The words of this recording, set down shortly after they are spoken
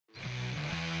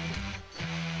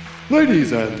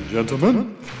Ladies and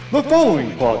gentlemen, the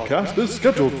following podcast is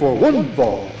scheduled for one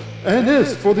fall and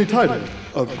is for the title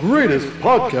of Greatest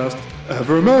Podcast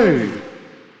Ever Made.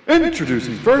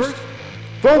 Introducing first,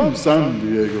 from San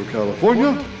Diego,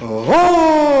 California,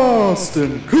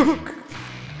 Austin Cook.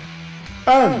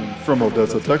 And from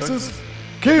Odessa, Texas,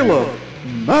 Caleb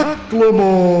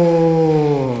McLemore.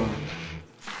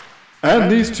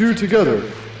 And these two together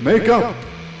make up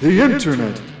the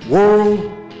Internet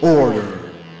World Order.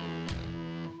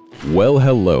 Well,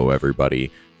 hello,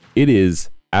 everybody. It is,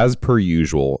 as per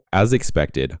usual, as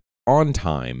expected, on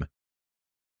time.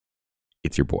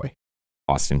 It's your boy,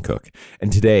 Austin Cook.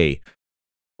 And today,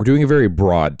 we're doing a very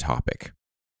broad topic.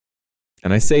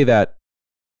 And I say that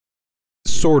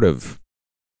sort of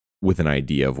with an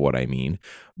idea of what I mean.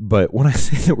 But when I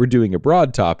say that we're doing a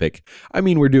broad topic, I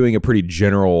mean we're doing a pretty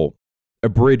general,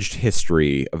 abridged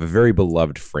history of a very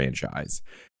beloved franchise.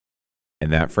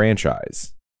 And that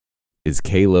franchise is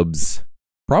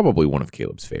probably one of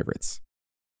Caleb's favorites.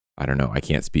 I don't know. I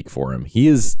can't speak for him. He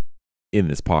is in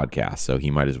this podcast, so he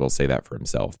might as well say that for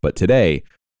himself. But today,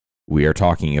 we are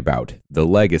talking about the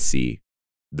legacy,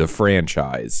 the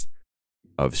franchise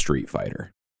of Street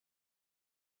Fighter.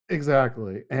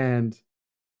 Exactly. And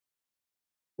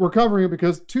we're covering it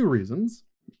because two reasons.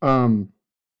 I'm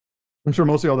sure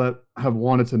most of y'all that have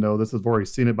wanted to know this have already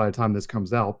seen it by the time this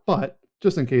comes out, but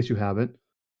just in case you haven't,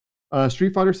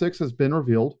 Street Fighter 6 has been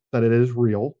revealed that it is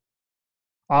real.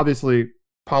 Obviously,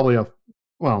 probably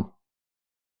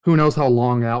who knows how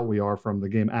long out we are from the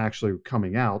game actually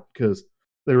coming out, because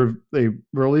they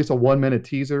released a 1-minute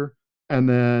teaser, and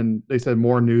then they said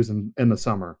more news in the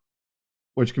summer,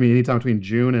 which can be anytime between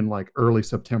June and like early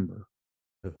September.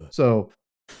 So,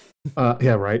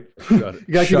 yeah, right. You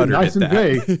gotta keep it nice and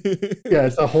vague. Yeah,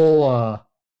 it's a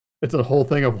whole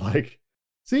thing of like,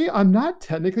 see, I'm not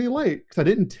technically late because I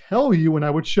didn't tell you when I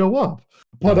would show up.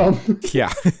 But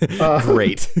yeah,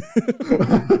 great.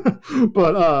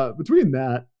 But between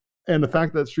that and the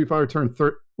fact that Street Fighter turned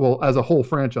as a whole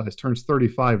franchise turns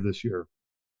 35 this year,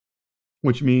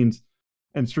 which means,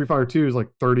 and Street Fighter 2 is like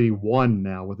 31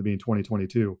 now, with it being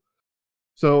 2022.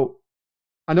 So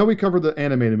I know we covered the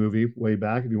animated movie way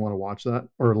back. If you want to watch that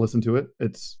or listen to it,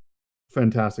 it's a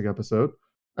fantastic episode.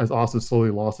 As Austin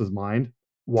slowly lost his mind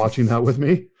watching that with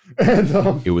me, and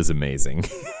it was amazing.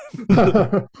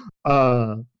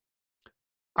 I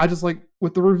just like,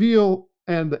 with the reveal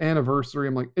and the anniversary,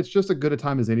 I'm like, it's just as good a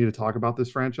time as any to talk about this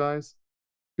franchise,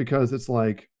 because it's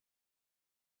like,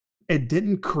 it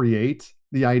didn't create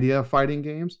the idea of fighting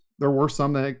games. There were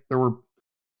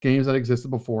games that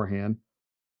existed beforehand,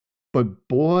 but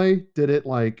boy, did it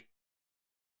like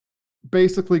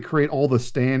basically create all the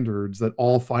standards that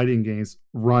all fighting games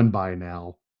run by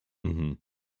now. Mm-hmm.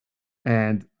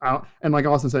 And like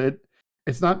Austin said,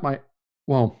 it's not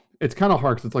it's kind of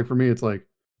hard, because it's like, for me, it's like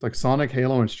Sonic,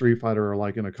 Halo, and Street Fighter are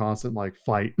like in a constant like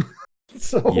fight.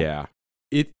 So yeah,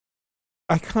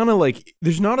 I kind of like,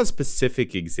 there's not a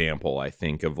specific example, I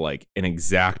think, of like an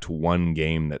exact one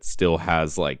game that still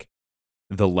has like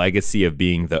the legacy of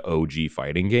being the OG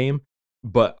fighting game,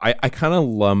 but I kind of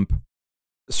lump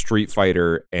Street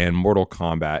Fighter and Mortal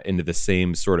Kombat into the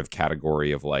same sort of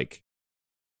category of like,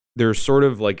 they're sort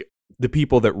of like the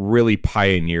people that really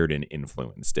pioneered and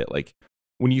influenced it. Like,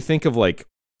 when you think of like,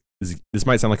 this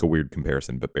might sound like a weird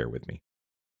comparison, but bear with me.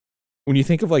 When you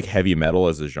think of like heavy metal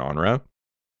as a genre,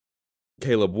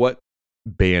 Caleb, what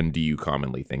band do you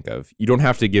commonly think of? You don't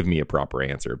have to give me a proper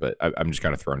answer, but I'm just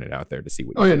kind of throwing it out there to see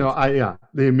what. The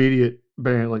immediate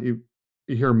band, like you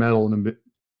hear metal and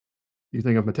you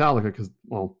think of Metallica, because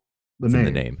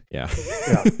the name. Yeah.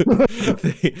 Yeah.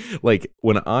 Like,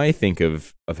 when I think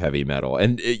of heavy metal,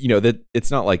 and that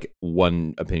it's not like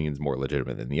one opinion's more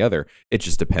legitimate than the other. It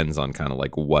just depends on kind of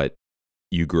like what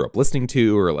you grew up listening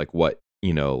to, or like what,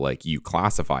 like you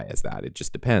classify as that. It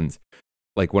just depends.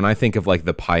 Like, when I think of like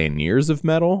the pioneers of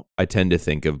metal, I tend to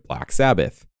think of Black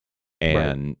Sabbath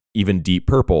and even Deep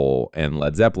Purple and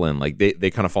Led Zeppelin. Like,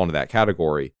 they kind of fall into that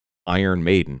category. Iron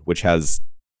Maiden, which has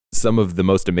some of the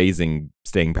most amazing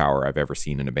staying power I've ever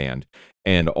seen in a band.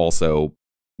 And also,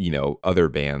 other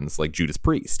bands like Judas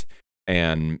Priest.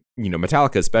 And,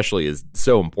 Metallica especially is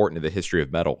so important to the history of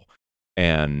metal.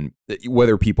 And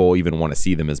whether people even want to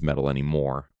see them as metal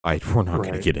anymore, we're not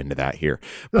going to get into that here.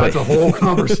 That's a whole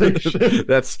conversation.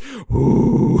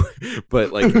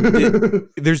 But like,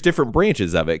 there's different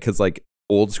branches of it, because like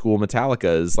old school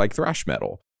Metallica is like thrash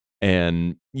metal.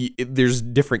 And there's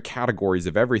different categories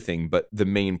of everything, but the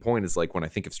main point is like, when I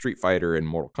think of Street Fighter and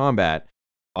Mortal Kombat,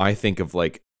 I think of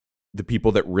like the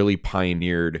people that really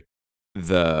pioneered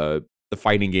the the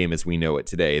fighting game as we know it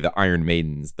today, the Iron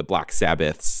Maidens, the Black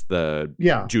Sabbaths, the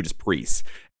Yeah. Judas Priests.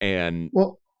 And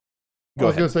Well, I go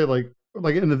was gonna ahead. say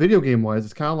like in the video game wise,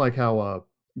 it's kind of like how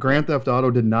Grand Theft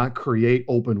Auto did not create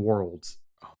open worlds.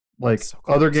 Oh, Like so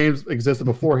other close. games existed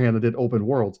beforehand that did open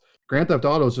worlds. Grand Theft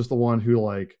Auto is just the one who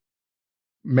like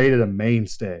made it a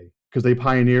mainstay because they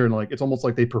pioneered and like it's almost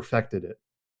like they perfected it.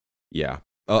 Yeah.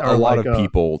 A Or lot like of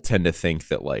people tend to think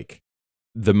that like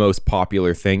the most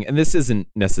popular thing, and this isn't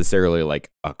necessarily like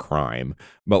a crime,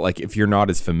 but like if you're not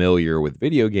as familiar with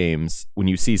video games, when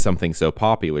you see something so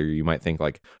popular, you might think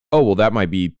like, oh, well, that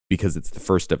might be because it's the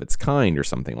first of its kind or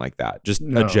something like that. Just a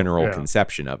no, general yeah.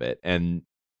 conception of it. And,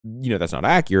 that's not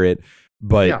accurate,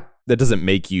 but Yeah. that doesn't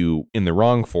make you in the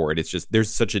wrong for it. It's just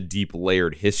there's such a deep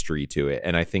layered history to it.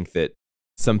 And I think that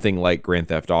something like Grand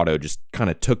Theft Auto just kind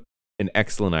of took an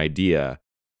excellent idea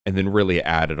and then really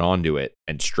added onto it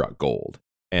and struck gold.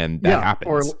 And that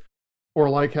happens. Or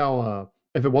like how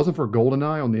if it wasn't for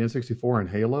GoldenEye on the N64 and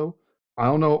Halo, I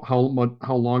don't know how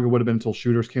long it would have been until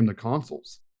shooters came to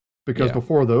consoles. Because Yeah.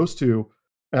 before those two,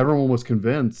 everyone was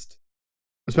convinced,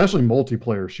 especially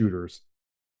multiplayer shooters,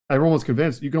 everyone was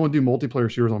convinced you can only do multiplayer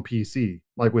shooters on PC,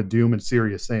 like with Doom and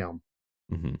Serious Sam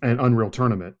Mhm. and Unreal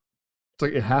Tournament. It's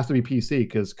like it has to be PC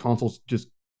because consoles just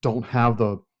don't have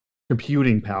the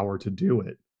computing power to do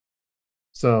it.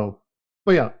 So,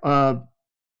 but yeah,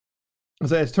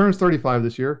 it turns 35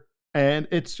 this year, and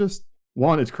it's just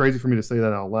one. It's crazy for me to say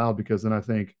that out loud because then I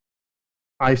think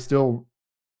I still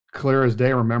clear as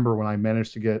day remember when I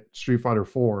managed to get Street Fighter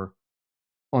 4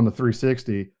 on the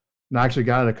 360, and I actually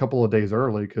got it a couple of days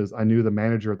early because I knew the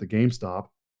manager at the GameStop,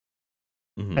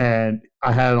 Mhm. and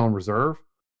I had it on reserve,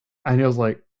 and he was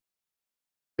like,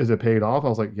 "Is it paid off?" I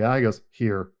was like, "Yeah." He goes,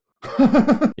 "Here."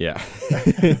 Yeah.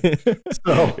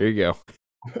 So There you go.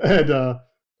 and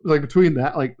like between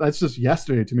that, like that's just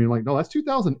yesterday to me. I'm like, no, that's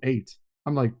 2008.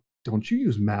 I'm like, don't you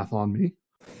use math on me?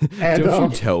 And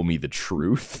Don't you tell me the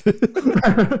truth.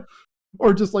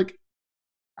 or just like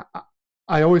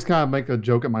I always kind of make a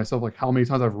joke at myself, like how many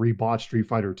times I've rebought Street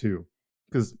Fighter 2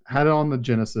 because had it on the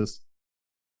Genesis.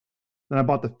 Then I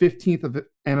bought the 15th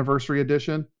anniversary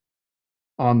edition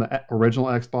on the original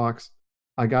Xbox.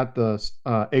 I got the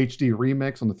HD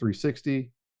remix on the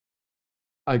 360.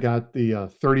 I got the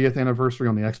 30th anniversary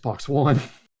on the Xbox One.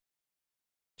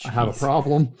 I have a Jeez.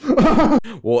 problem.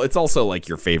 Well, it's also like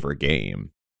your favorite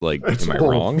game. Like, It's am I old,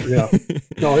 wrong? yeah.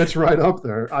 No, it's right up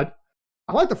there. I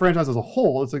like the franchise as a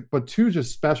whole. It's like, but 2 is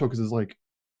just special because it's like,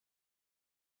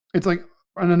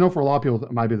 and I know for a lot of people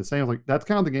it might be the same. Like that's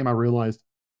kind of the game I realized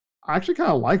I actually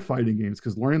kind of like fighting games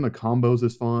because learning the combos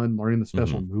is fun, learning the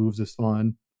special moves is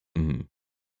fun, Mhm.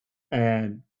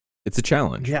 and It's a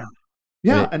challenge. yeah,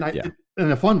 And and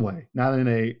in a fun way, not in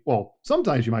a well.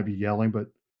 Sometimes you might be yelling, but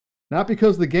not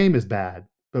because the game is bad,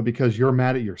 but because you're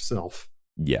mad at yourself.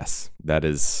 Yes, that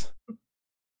is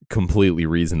completely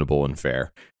reasonable and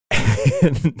fair.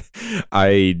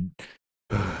 And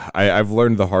I've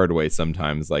learned the hard way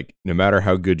sometimes, like no matter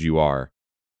how good you are,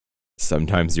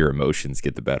 sometimes your emotions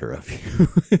get the better of you.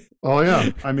 Oh yeah,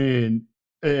 I mean,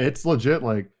 it's legit.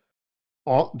 Like,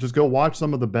 just go watch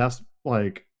some of the best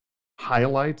like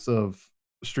highlights of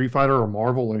Street Fighter or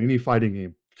Marvel or any fighting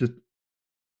game. Just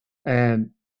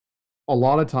and a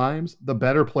lot of times the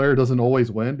better player doesn't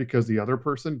always win because the other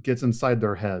person gets inside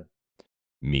their head.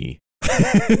 Me.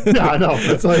 Yeah, I know.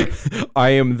 It's like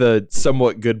I am the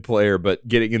somewhat good player, but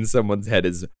getting in someone's head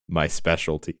is my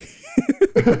specialty.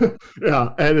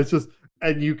 yeah, and it's just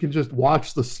and you can just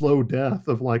watch the slow death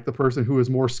of like the person who is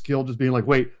more skilled just being like,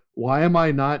 "Wait, why am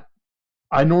I not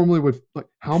I normally would like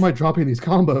how am I dropping these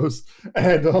combos?"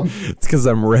 And It's because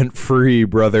I'm rent free,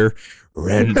 brother.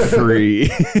 Rent free.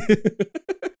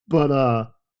 but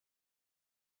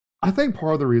I think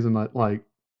part of the reason that like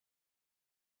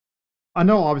I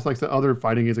know obviously like I said other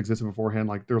fighting games existed beforehand.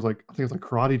 Like there was like I think it's like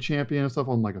Karate Champion and stuff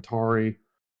on like Atari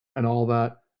and all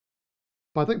that.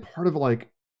 But I think part of like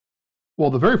well,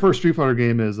 the very first Street Fighter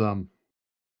game is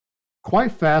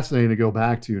quite fascinating to go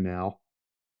back to now.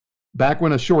 Back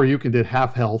when a Shoryuken did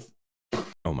half health,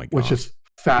 Oh my god. which is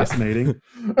fascinating.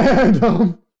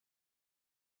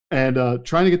 and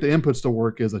trying to get the inputs to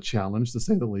work is a challenge to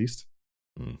say the least.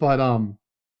 But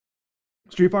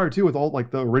Street Fighter 2 with all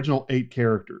like the original 8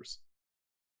 characters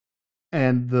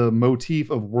and the motif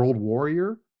of World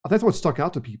Warrior, I think that's what stuck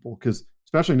out to people because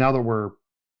especially now that we're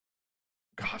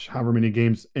gosh, however many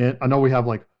games in, I know we have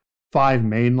like 5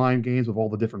 mainline games with all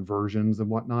the different versions and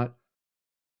whatnot.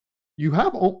 You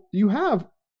have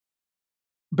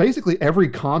basically every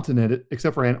continent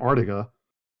except for Antarctica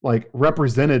like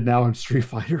represented now in Street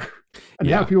Fighter. And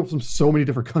you have people from so many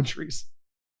different countries.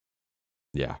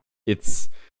 Yeah. It's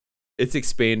it's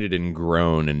expanded and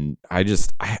grown, and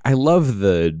I love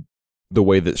the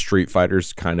way that Street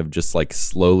Fighter's kind of just like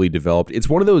slowly developed. It's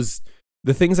one of those,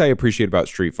 the things I appreciate about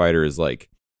Street Fighter is like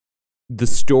the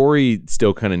story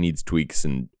still kind of needs tweaks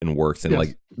and works, and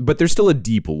like, but there's still a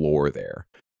deep lore there.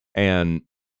 And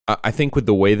I think with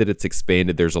the way that it's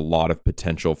expanded, there's a lot of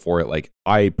potential for it. Like,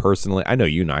 I personally, I know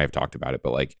you and I have talked about it,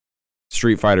 but like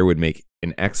Street Fighter would make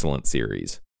an excellent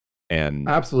series, and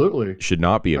absolutely should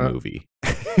not be a movie.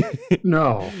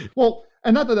 No. Well,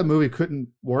 and not that the movie couldn't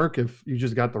work if you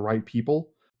just got the right people,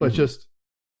 but just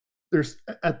there's,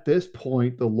 at this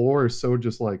point, the lore is so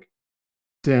just like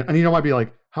dense. And might be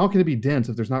like, how can it be dense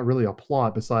if there's not really a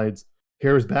plot besides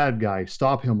here's bad guy,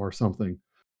 stop him or something?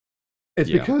 It's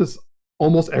because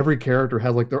almost every character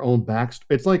has like their own backstory.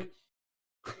 It's like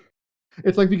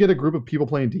if you get a group of people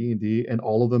playing D&D and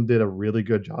all of them did a really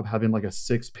good job having like a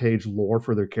 6-page lore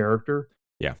for their character.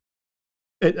 Yeah.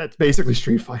 That's basically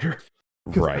Street Fighter.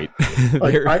 Right.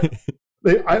 Like,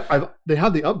 they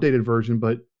had the updated version,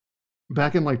 but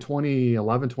back in like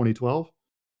 2011, 2012,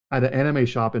 at an anime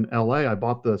shop in LA, I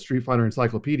bought the Street Fighter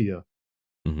Encyclopedia.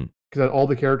 Because it had all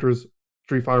the characters,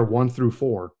 Street Fighter 1 through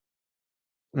 4,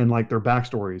 and like their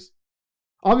backstories.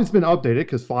 Obviously, it's been updated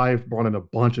because 5 brought in a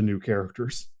bunch of new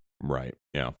characters. Right.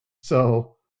 Yeah.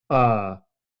 So,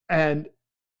 and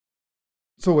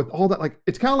so with all that, like,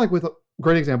 it's kind of like with a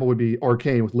great example would be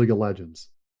Arcane with League of Legends.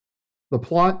 The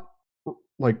plot,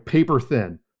 like paper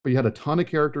thin, but you had a ton of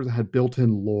characters that had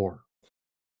built-in lore,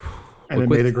 and it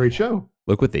made a great show.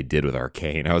 Look what they did with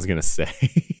Arcane. I was gonna say,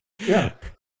 yeah,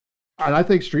 and I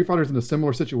think Street Fighter's in a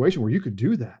similar situation where you could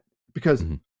do that because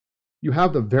you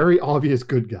have the very obvious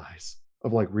good guys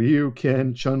of like Ryu,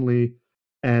 Ken, Chun-Li,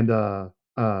 and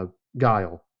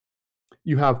Guile.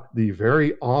 You have the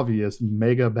very obvious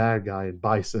mega bad guy in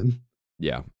Bison.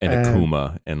 Yeah, and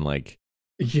Akuma, and like,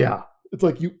 yeah, it's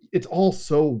like it's all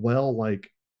so well like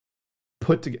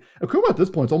put together. Akuma at this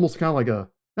point is almost kind of like a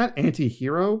not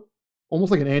anti-hero,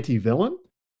 almost like an anti-villain.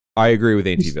 I agree with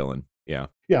anti-villain. Yeah,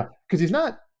 because he's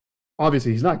not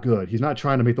good. He's not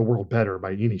trying to make the world better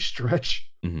by any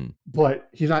stretch, but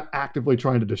he's not actively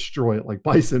trying to destroy it like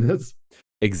Bison is.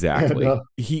 Exactly. And,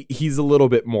 he's a little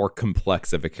bit more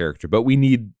complex of a character, but we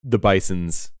need the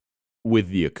Bisons with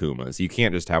the Akumas. You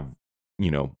can't just have,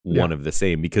 one of the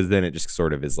same, because then it just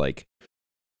sort of is like,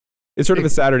 it's sort of a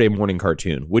Saturday morning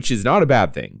cartoon, which is not a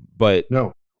bad thing, but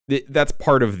no, that's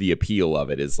part of the appeal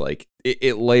of it, is like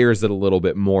it layers it a little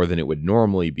bit more than it would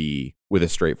normally be with a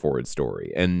straightforward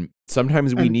story. And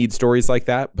sometimes we need stories like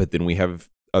that, but then we have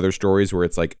other stories where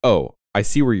it's like, oh, I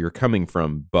see where you're coming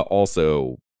from, but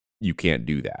also you can't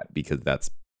do that because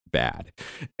that's bad.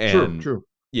 And true.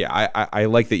 Yeah, I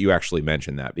like that you actually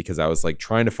mentioned that, because I was like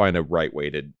trying to find a right way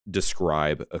to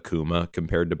describe Akuma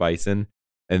compared to Bison.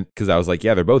 And because I was like,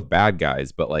 yeah, they're both bad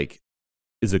guys, but like,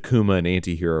 is Akuma an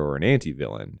anti-hero or an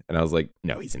anti-villain? And I was like,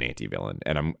 no, he's an anti-villain.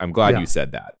 And I'm glad you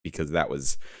said that, because that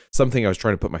was something I was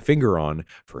trying to put my finger on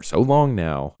for so long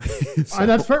now. And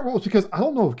that's fair. Well, because I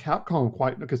don't know if Capcom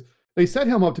quite, because they set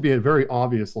him up to be a very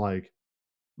obvious like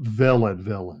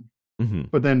villain.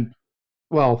 But then,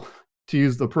 well, to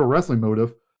use the pro wrestling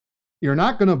motive, you're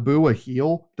not going to boo a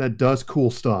heel that does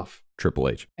cool stuff. Triple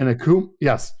H. And Akuma,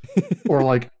 yes. Or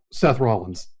like Seth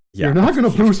Rollins. Yeah. You're not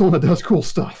going to boo someone that does cool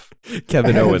stuff.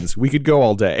 Kevin Owens. We could go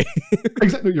all day.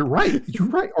 Exactly. You're right.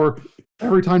 Or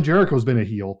every time Jericho's been a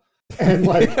heel. And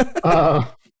like,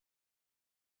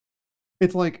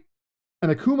 it's like,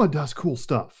 and Akuma does cool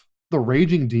stuff. The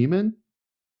Raging Demon,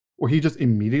 where he just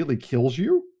immediately kills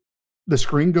you. The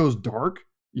screen goes dark.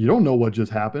 You don't know what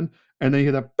just happened. And then you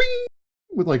hear that bing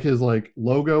with like his like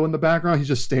logo in the background. He's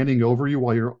just standing over you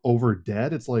while you're over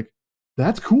dead. It's like,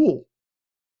 that's cool.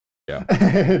 Yeah.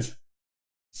 And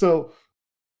so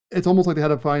it's almost like they had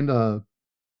to find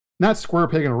not square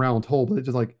peg in a round hole, but it's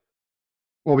just like,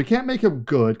 well, we can't make him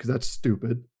good because that's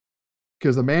stupid.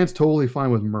 Because the man's totally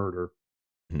fine with murder.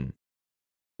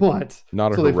 But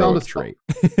not a heroic trait.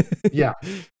 Yeah.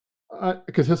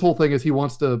 Because his whole thing is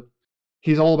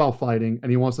he's all about fighting,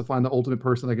 and he wants to find the ultimate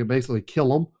person that can basically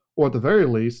kill him, or at the very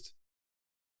least,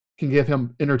 can give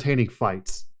him entertaining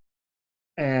fights.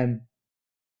 And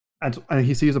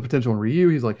he sees a potential in Ryu.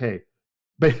 He's like, hey,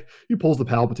 he pulls the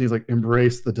Palpatine. He's like,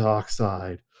 embrace the dark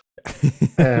side.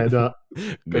 And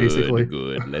basically,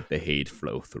 good. Let the hate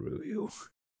flow through you.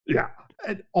 Yeah.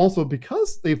 And also,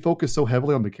 because they focus so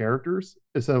heavily on the characters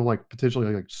instead of like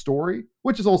potentially like story,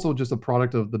 which is also just a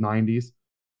product of the 90s.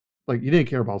 Like, you didn't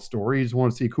care about story. You just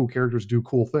want to see cool characters do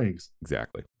cool things.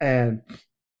 Exactly. And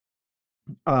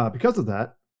because of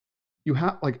that, you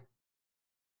have like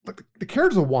the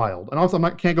characters are wild. And also,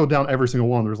 can't go down every single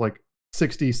one. There's like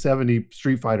 60, 70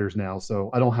 Street Fighters now, so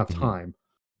I don't have time.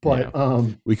 But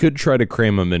we could try to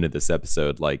cram them into this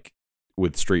episode, like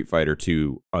with Street Fighter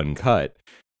 2 Uncut,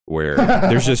 where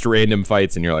there's just random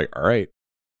fights, and you're like, all right.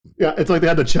 Yeah, it's like they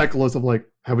had the checklist of like,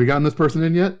 have we gotten this person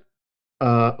in yet?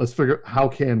 Let's figure how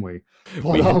can we?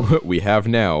 But, we have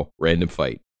now random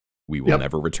fight. We will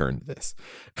never return to this.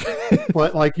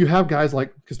 But like you have guys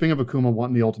like, because speaking of Akuma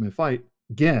wanting the ultimate fight,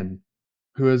 Gin,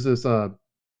 who is this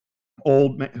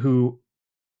old man who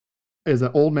is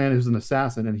an old man who's an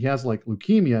assassin, and he has like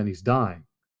leukemia and he's dying,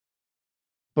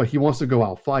 but he wants to go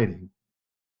out fighting.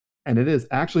 And it is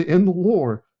actually in the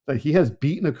lore that he has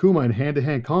beaten Akuma in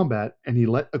hand-to-hand combat, and he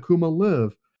let Akuma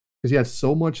live because he had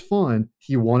so much fun.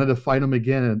 He wanted to fight him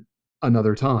again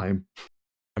another time.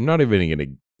 I'm not even going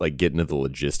to like get into the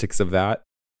logistics of that,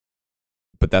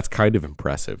 but that's kind of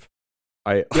impressive.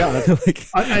 And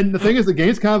the thing is, the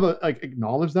games kind of like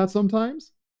acknowledge that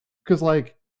sometimes, because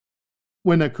like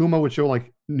when Akuma would show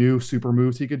like new super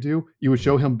moves he could do, you would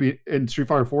show him in Street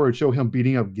Fighter 4, it would show him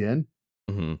beating up Gin.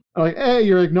 Mm-hmm. Like, hey,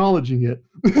 you're acknowledging it.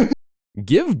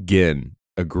 Give Gin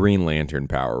a Green Lantern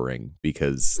power ring,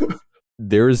 because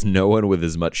there is no one with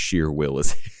as much sheer will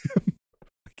as him.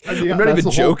 I'm not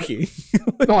even joking.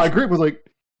 No, I agree. It was like,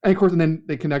 and of course, and then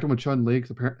they connect him with Chun-Li,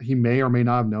 because apparently he may or may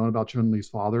not have known about Chun-Li's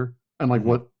father and like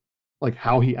like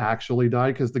how he actually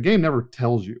died, because the game never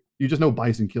tells you. You just know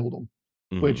Bison killed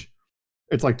him, which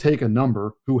it's like, take a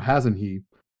number. Who hasn't he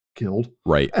killed?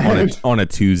 Right. On a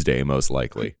Tuesday, most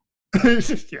likely.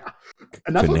 Yeah.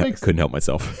 And that's couldn't help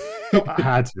myself. No, I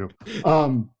had to.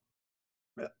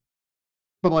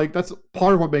 But like, that's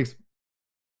part of what makes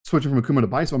switching from Akuma to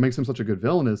Bison, what makes him such a good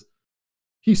villain, is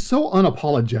he's so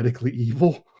unapologetically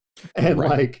evil. And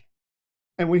like,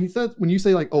 and when you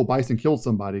say like, oh, Bison killed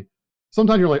somebody,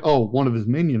 sometimes you're like, oh, one of his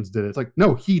minions did it. It's like,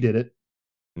 no, he did it.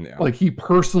 Yeah. Like, he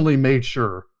personally made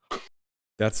sure.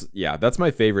 That's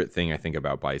my favorite thing I think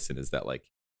about Bison, is that like,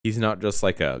 he's not just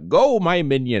like go, my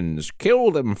minions,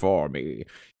 kill them for me.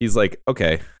 He's like,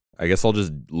 okay, I guess I'll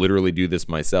just literally do this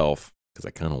myself, because I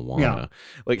kind of wanna. Yeah.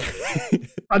 Like,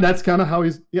 and that's kind of how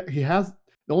he has,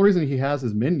 the only reason he has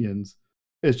his minions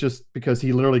is just because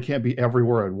he literally can't be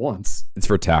everywhere at once. It's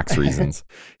for tax reasons.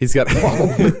 He's got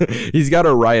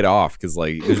to write off, because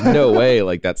like, there's no way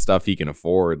like that stuff he can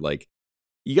afford. Like,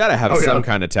 you got to have some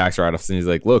kind of tax write-offs. And he's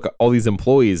like, look, all these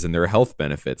employees and their health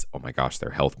benefits. Oh my gosh, their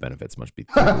health benefits must be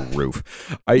through the roof.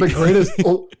 The greatest,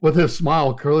 with his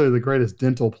smile, clearly the greatest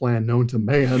dental plan known to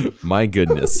man. My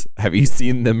goodness. Have you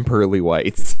seen them pearly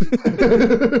whites?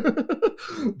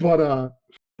 But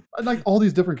like all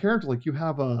these different characters, like you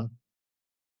have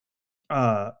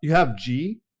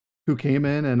G, who came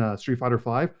in Street Fighter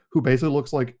V, who basically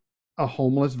looks like a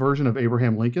homeless version of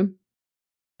Abraham Lincoln.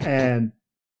 And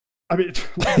I mean,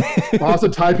 I'll also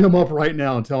type him up right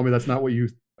now and tell me that's not what you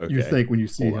think when you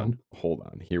see him. Hold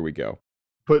on. Here we go.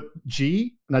 Put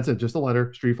G, and that's it. Just a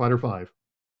letter. Street Fighter V.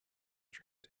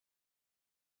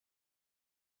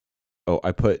 Oh,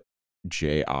 I put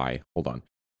J-I. Hold on.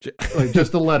 Like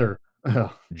just a letter.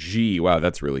 G. Wow,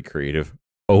 that's really creative.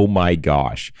 Oh my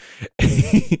gosh.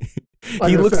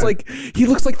 He looks like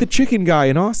the chicken guy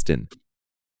in Austin.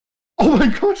 Oh my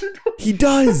gosh. He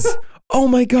does. Oh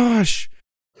my gosh.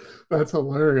 That's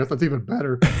hilarious. That's even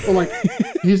better. But like,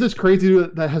 he's this crazy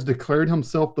dude that has declared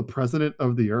himself the president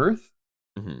of the Earth,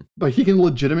 but he can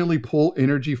legitimately pull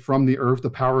energy from the Earth to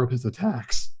power up his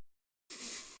attacks.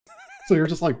 So you're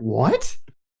just like, what?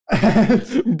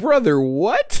 Brother,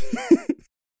 what?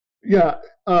 Yeah.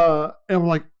 And we're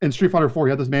like, in Street Fighter 4,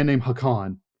 you had this man named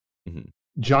Hakan.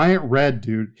 Giant red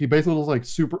dude. He basically looks like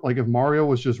super, like if Mario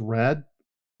was just red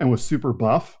and was super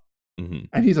buff.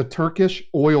 And he's a Turkish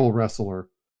oil wrestler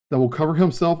that will cover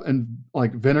himself in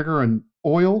like vinegar and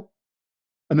oil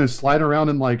and then slide around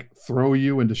and like throw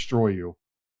you and destroy you.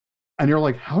 And you're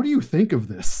like, how do you think of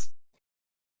this?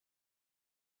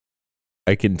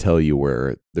 I can tell you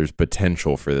where there's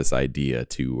potential for this idea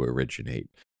to originate.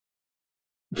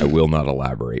 I will not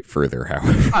elaborate further,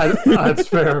 however. That's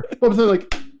fair. But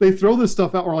like, they throw this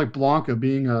stuff out, or like Blanca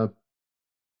being a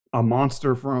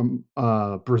monster from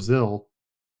Brazil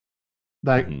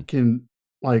that can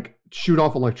like shoot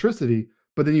off electricity,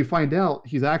 but then you find out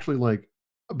he's actually like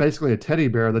basically a teddy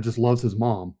bear that just loves his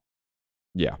mom.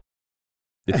 Yeah.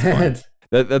 It's fun.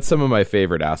 That's some of my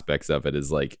favorite aspects of it,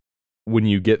 is like when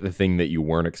you get the thing that you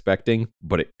weren't expecting,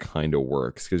 but it kind of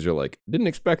works, because you're like, didn't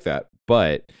expect that,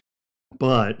 but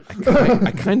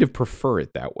I kind of prefer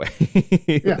it that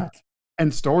way. Yeah.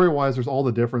 And story-wise, there's all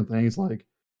the different things. Like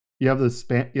you have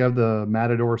the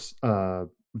Matador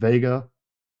Vega,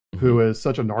 who is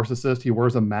such a narcissist. He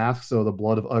wears a mask so the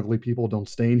blood of ugly people don't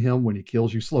stain him when he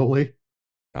kills you slowly.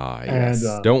 Ah, And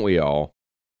yes. Don't we all?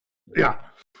 yeah,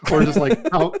 or just like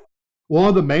how one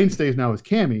of the mainstays now is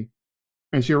Cammy,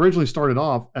 and she originally started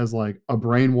off as like a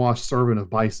brainwashed servant of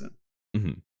Bison,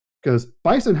 because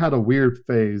Bison had a weird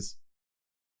phase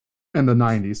in the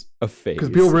 90s. A Because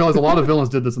people phase. realize a lot of villains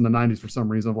did this in the 90s for some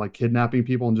reason, of like kidnapping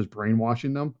people and just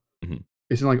brainwashing them.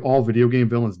 It seemed like all video game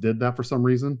villains did that for some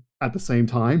reason at the same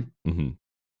time.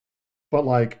 But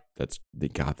like, that's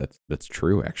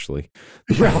true, actually.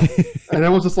 yeah. And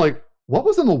everyone's just like, what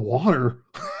was in the water?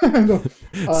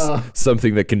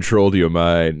 Something that controlled your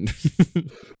mind.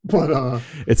 But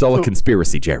it's all a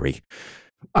conspiracy, Jerry.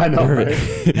 I know, right?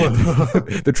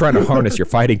 They're trying to harness your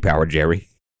fighting power, Jerry.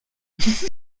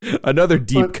 Another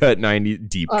deep cut 90s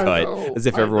deep cut, as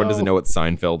if everyone doesn't know what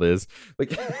Seinfeld is.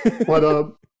 Like, but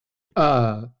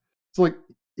so like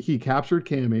he captured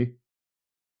Cammy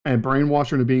and brainwashed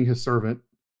her into being his servant,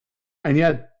 and he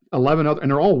had 11 other, and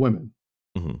they're all women,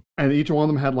 and each one of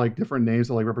them had like different names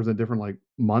that like represent different like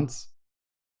months.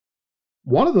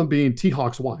 One of them being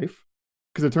T-Hawk's wife,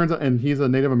 because it turns out, and he's a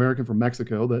Native American from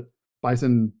Mexico, that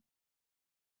Bison,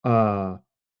 when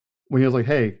he was like,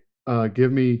 hey,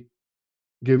 give me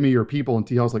your people, and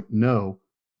T-Hawk's like, no.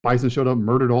 Bison showed up,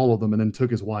 murdered all of them, and then took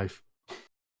his wife.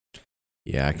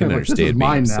 Yeah, I can understand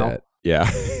being upset. Now.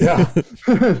 Yeah.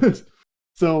 Yeah.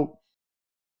 So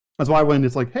that's why when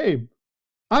it's like, hey,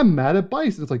 I'm mad at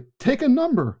Bison, it's like, take a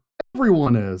number.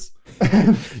 Everyone is.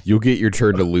 You'll get your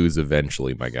turn to lose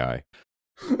eventually, my guy.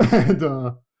 And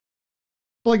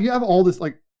like, you have all this,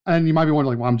 like, and you might be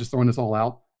wondering, like, well, I'm just throwing this all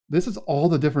out. This is all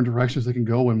the different directions they can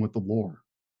go in with the lore.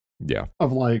 Yeah.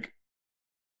 Of like,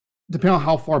 depending on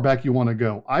how far back you want to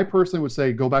go. I personally would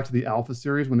say go back to the Alpha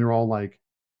series when they were all like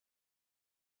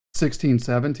 16,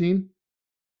 17.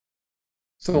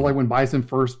 So like when Bison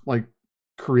first like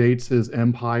creates his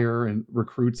empire and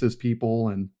recruits his people,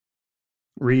 and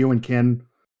Ryu and Ken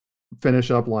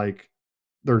finish up like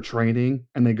their training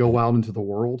and they go out into the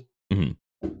world.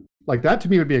 Like that to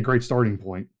me would be a great starting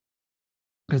point,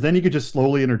 because then you could just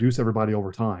slowly introduce everybody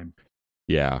over time.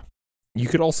 Yeah. You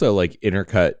could also like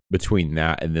intercut between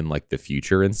that and then like the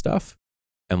future and stuff,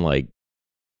 and like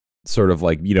sort of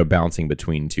like, you know, bouncing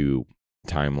between two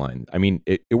timelines. I mean,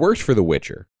 it works for The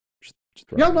Witcher.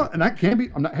 Yeah, no, and that can be.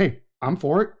 I'm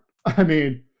for it. I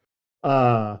mean,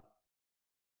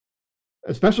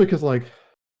 especially because like,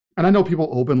 and I know people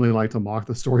openly like to mock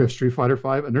the story of Street Fighter V,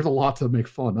 and there's a lot to make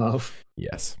fun of.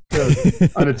 Yes.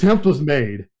 An attempt was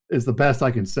made, is the best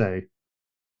I can say.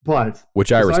 But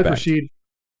which I respect. Rashid,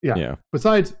 yeah.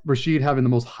 Besides Rashid having the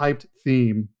most hyped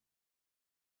theme,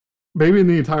 maybe in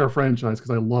the entire franchise,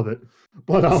 because I love it.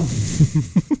 But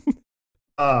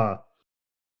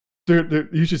dude,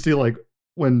 you should see like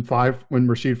when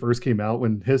Rashid first came out,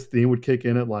 when his theme would kick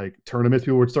in at like tournaments,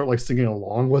 people would start like singing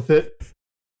along with it.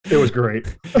 It was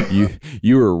great.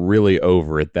 you were really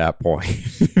over at that point.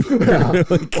 Yeah,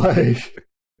 like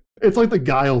it's like the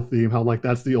Guile theme, how like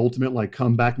that's the ultimate like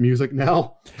comeback music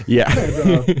now. Yeah.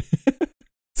 And,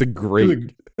 it's a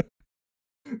great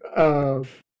but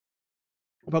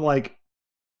like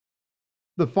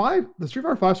the Street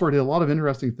Fighter V story did a lot of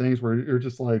interesting things where you're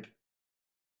just like,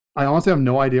 I honestly have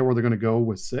no idea where they're going to go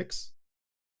with 6,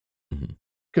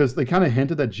 because they kind of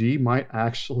hinted that G might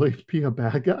actually be a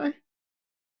bad guy.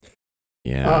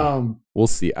 Yeah. We'll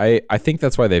see. I think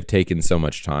that's why they've taken so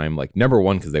much time. Like, number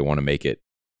one, because they want to make it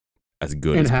as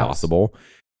good as possible.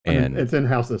 And it's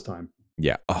in-house this time.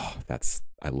 Yeah. Oh,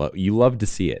 you love to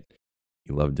see it.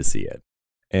 You love to see it.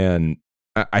 And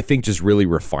I think just really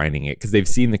refining it, because they've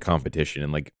seen the competition,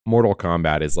 and like Mortal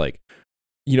Kombat is like,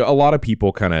 you know, a lot of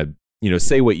people kind of, you know,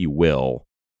 say what you will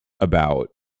about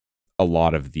a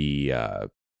lot of the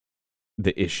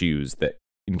issues that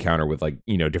encounter with like,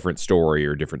 you know, different story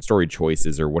or different story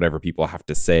choices or whatever people have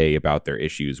to say about their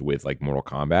issues with like Mortal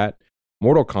Kombat.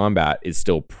 Mortal Kombat is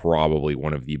still probably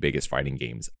one of the biggest fighting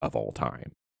games of all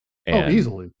time. And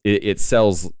easily. It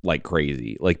sells like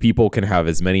crazy. Like, people can have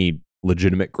as many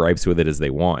legitimate gripes with it as they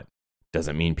want.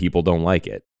 Doesn't mean people don't like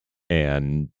it.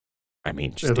 And I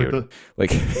mean, just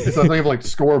it's a thing of like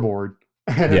scoreboard.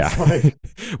 And yeah. It's like,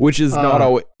 which is not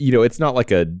always, you know, it's not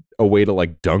like a way to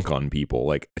like dunk on people.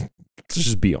 Like, let's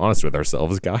just be honest with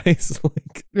ourselves, guys.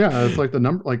 Like, yeah, it's like the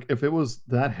number, like if it was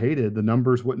that hated, the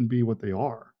numbers wouldn't be what they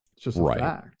are. It's just a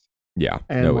fact. Yeah.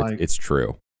 And no, like, it's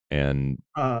true. And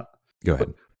go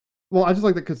ahead. Well, I just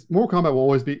like that because Mortal Kombat will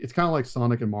always be, it's kind of like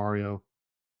Sonic and Mario,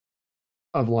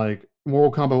 of like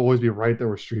Mortal Kombat will always be right there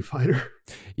with Street Fighter.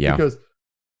 Yeah.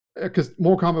 Because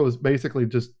Mortal Kombat was basically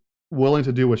just willing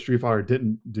to do what Street Fighter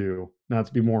didn't do. Now,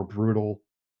 to be more brutal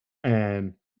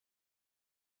and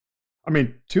I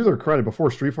mean, to their credit, before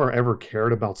Street Fighter ever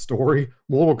cared about story,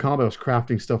 Mortal Kombat was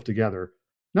crafting stuff together.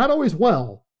 Not always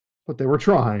well, but they were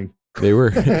trying. They were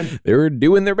And they were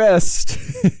doing their best.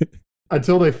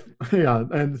 until they, yeah,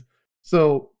 and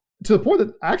so to the point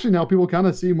that actually now people kind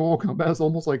of see Mortal Kombat as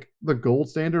almost like the gold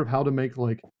standard of how to make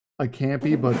like a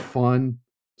campy but fun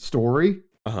story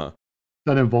Uh-huh.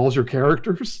 that involves your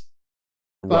characters.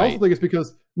 But I also Right. think it's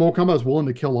because Mortal Kombat is willing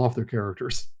to kill off their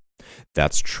characters.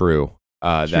 That's true.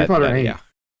 Street Fighter ain't. Yeah.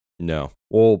 No.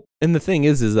 Well, and the thing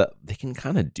is that they can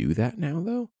kind of do that now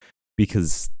though,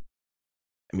 because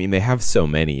I mean they have so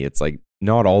many. It's like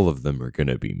not all of them are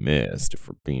gonna be missed if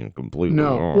we're being completely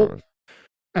No, well, honest.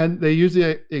 and they use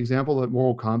the example that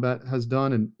Mortal Kombat has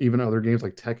done, and even other games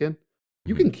like Tekken.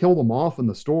 You Mhm. can kill them off in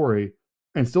the story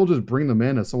and still just bring them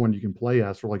in as someone you can play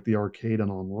as for like the arcade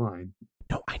and online.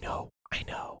 No, I know.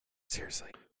 Seriously.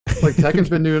 Like Tekken's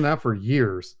been doing that for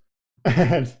years,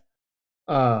 and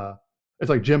it's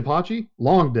like Jinpachi,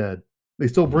 long dead. They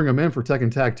still bring him in for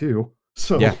Tekken Tag 2.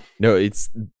 So Yeah. No,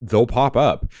 they'll pop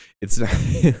up. It's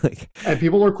like and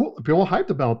people are cool. People are hyped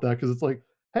about that because it's like,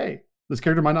 hey, this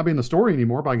character might not be in the story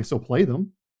anymore, but I can still play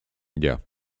them. yeah.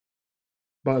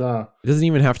 But It doesn't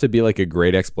even have to be like a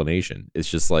great explanation. It's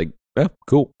just like,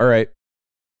 cool. All right.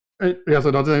 yeah, so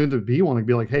it doesn't have to be one. It can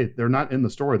be like, hey, they're not in the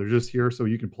story. They're just here so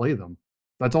you can play them.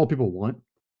 That's all people want.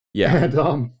 Yeah.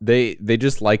 And They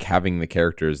just like having the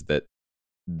characters that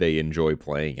they enjoy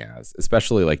playing as,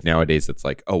 especially like nowadays. It's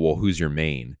like, oh well, who's your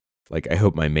main? Like, I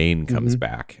hope my main comes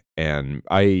back. And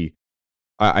I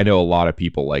know a lot of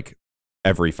people, like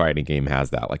every fighting game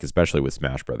has that, like especially with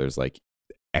Smash Brothers, like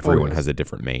everyone yes. has a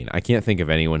different main. I can't think of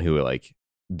anyone who like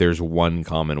there's one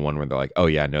common one where they're like, oh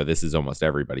yeah, no, this is almost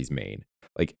everybody's main.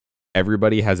 Like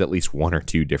everybody has at least one or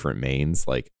two different mains.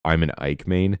 Like I'm an Ike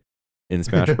main in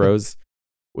Smash Bros.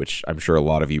 Which I'm sure a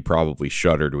lot of you probably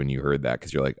shuddered when you heard that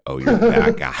because you're like, oh, you're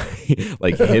that guy.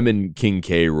 Like him and King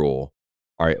K. Rool.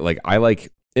 All right, like I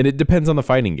like, and it depends on the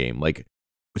fighting game. Like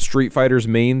Street Fighter's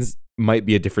mains might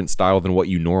be a different style than what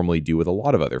you normally do with a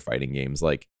lot of other fighting games.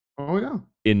 Like oh yeah.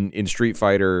 in Street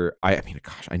Fighter, I mean,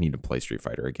 gosh, I need to play Street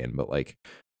Fighter again, but like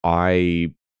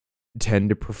I tend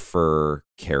to prefer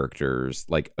characters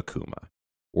like Akuma,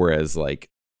 whereas like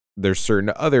there's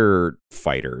certain other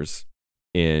fighters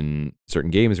in certain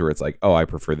games where it's like, oh, I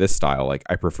prefer this style. Like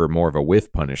I prefer more of a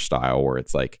with punish style where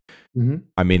it's like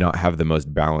I may not have the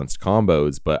most balanced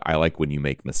combos, but I like when you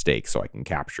make mistakes so I can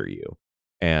capture you.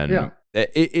 And Yeah.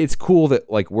 it's cool that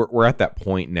like we're at that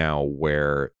point now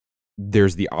where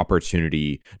there's the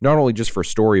opportunity not only just for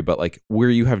story, but like where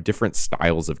you have different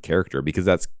styles of character, because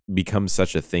that's become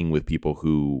such a thing with people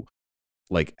who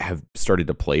like have started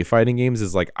to play fighting games.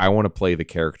 Is like, I want to play the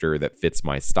character that fits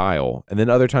my style. And then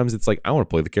other times it's like, I want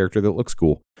to play the character that looks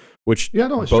cool, which Yeah,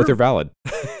 no, it's both true. are valid.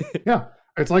 Yeah.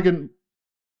 It's like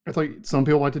some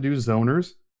people like to do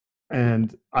zoners,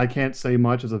 and I can't say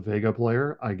much as a Vega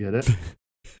player. I get it.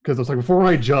 Because it's like before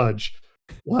I judge,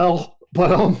 well,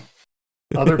 but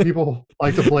other people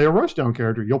like to play a rushdown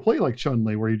character. You'll play like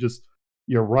Chun-Li where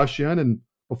you rush in and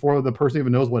before the person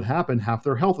even knows what happened, half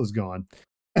their health is gone.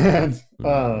 And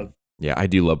Yeah, I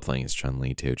do love playing as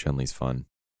Chun-Li too. Chun-Li's fun.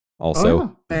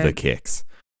 Also, yeah. the kicks.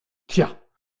 Yeah.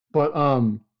 But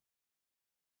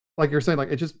like you're saying,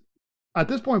 like it just at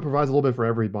this point provides a little bit for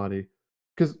everybody.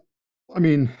 Because I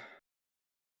mean,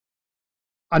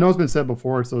 I know it's been said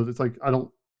before, so it's like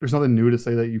there's nothing new to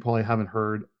say that you probably haven't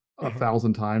heard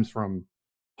 1,000 times from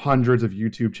hundreds of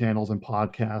YouTube channels and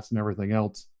podcasts and everything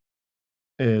else,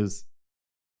 is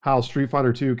how Street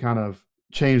Fighter 2 kind of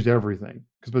changed everything.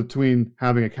 Because between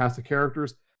having a cast of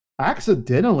characters,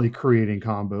 accidentally creating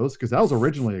combos, because that was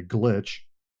originally a glitch.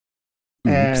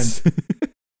 Oops. And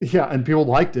yeah, and people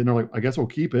liked it, and they're like, I guess we'll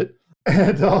keep it.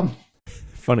 And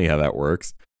Funny how that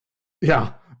works.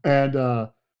 yeah, and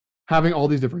having all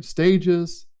these different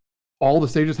stages, all the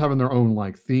stages having their own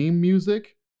like theme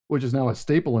music, which is now a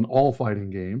staple in all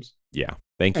fighting games. Yeah.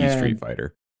 Thank you, Street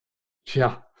Fighter.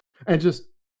 Yeah, and just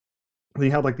they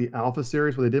had like the Alpha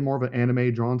series where they did more of an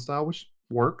anime drawn style, which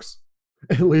works.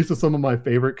 At least with some of my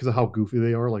favorite because of how goofy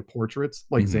they are, like portraits,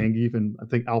 like Zangief, and I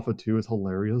think Alpha 2 is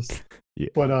hilarious. Yeah.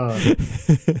 But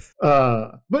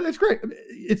it's great.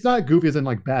 It's not goofy as in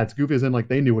like bad. It's goofy as in like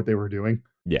they knew what they were doing.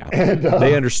 Yeah. And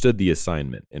they understood the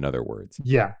assignment, in other words.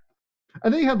 Yeah.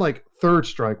 And then you had like Third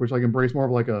Strike, which like embraced more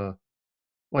of like a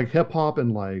hip hop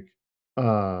and like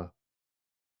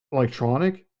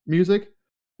electronic music.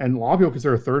 And a lot of people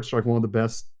consider Third Strike one of the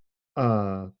best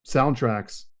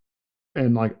soundtracks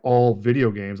in like all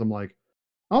video games. I'm like,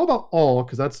 I don't know about all,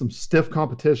 because that's some stiff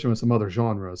competition with some other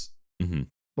genres. Mm-hmm.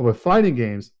 But with fighting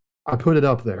games, I put it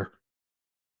up there.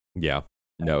 Yeah.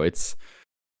 No, it's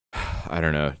I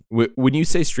don't know. When you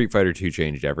say Street Fighter 2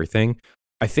 changed everything,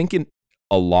 I think in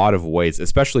a lot of ways,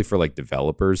 especially for like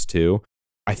developers too,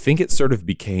 I think it sort of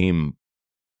became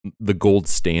the gold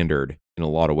standard in a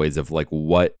lot of ways of like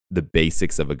what the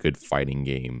basics of a good fighting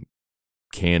game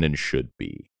can and should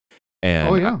be.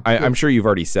 Oh And yeah, I'm sure you've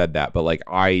already said that, but like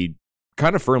I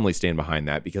kind of firmly stand behind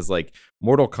that because like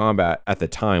Mortal Kombat at the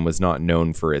time was not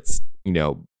known for its,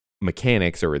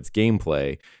 mechanics or its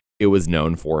gameplay. It was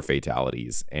known for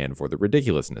fatalities and for the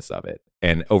ridiculousness of it.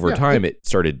 And over yeah. time it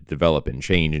started to develop and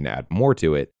change and add more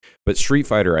to it. But Street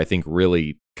Fighter, I think,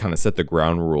 really kind of set the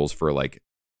ground rules for like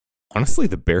honestly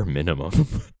the bare minimum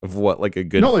of what like a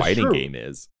good No, it's fighting true. game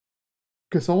is.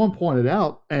 Because someone pointed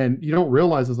out, and you don't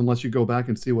realize this unless you go back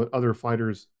and see what other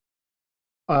fighters,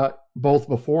 both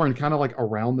before and kind of like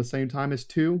around the same time as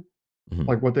two, Mhm.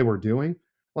 like what they were doing.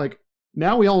 Like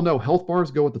now we all know health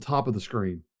bars go at the top of the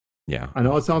screen. Yeah. I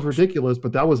know Oh it sounds gosh. ridiculous,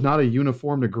 but that was not a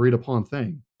uniform agreed upon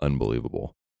thing.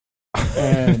 Unbelievable.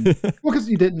 And well, because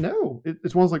you didn't know.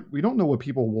 It's one of those like we don't know what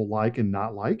people will like and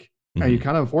not like, and you Mhm.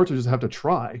 kind of unfortunately just have to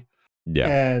try. Yeah.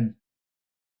 And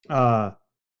uh,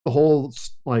 the whole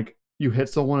like you hit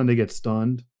someone and they get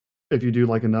stunned if you do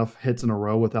like enough hits in a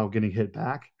row without getting hit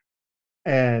back.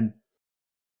 And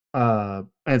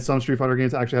some Street Fighter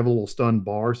games actually have a little stun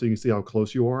bar so you can see how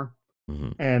close you are.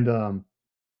 Mhm. And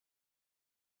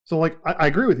so like I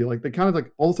agree with you. Like they kind of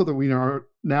like all the stuff that we know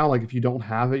now, like if you don't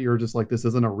have it, you're just like this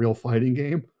isn't a real fighting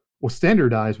game. Well,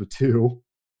 standardized with two.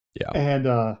 Yeah. And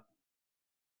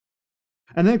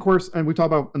and then of course, and we talked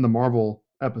about in the Marvel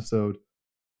episode,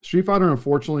 Street Fighter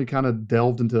unfortunately kind of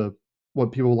delved into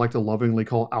what people like to lovingly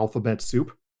call alphabet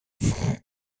soup.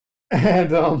 And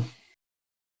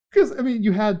because I mean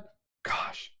you had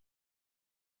gosh,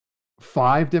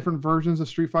 5 different versions of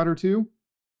Street Fighter 2,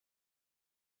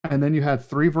 and then you had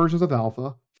 3 versions of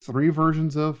Alpha, 3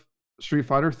 versions of Street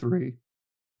Fighter 3.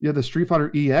 You had the Street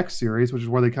Fighter EX series, which is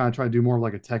where they kind of try to do more of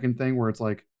like a Tekken thing where it's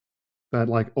like that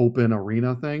like open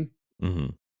arena thing.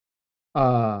 Mhm.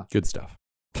 Uh Good stuff.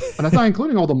 and that's not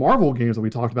including all the Marvel games that we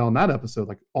talked about in that episode.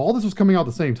 Like all this was coming out at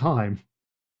the same time.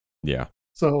 Yeah.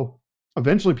 So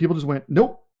eventually people just went,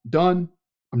 "Nope, done.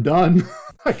 I'm done.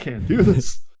 I can't do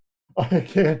this. I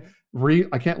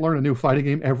can't learn a new fighting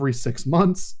game every 6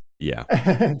 months." Yeah.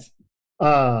 And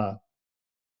uh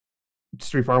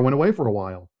Street Fighter went away for a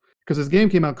while because this game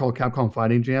came out called Capcom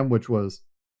Fighting Jam, which was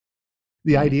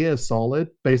the Mhm. idea is solid.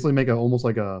 Basically, make a almost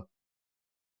like a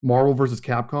Marvel versus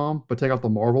Capcom, but take out the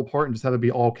Marvel part and just have it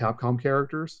be all Capcom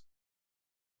characters.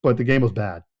 But the game was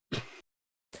bad,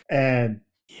 and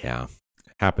Yeah.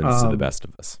 Happens to the um, best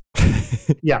of us.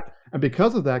 yeah, and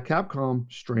because of that, Capcom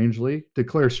strangely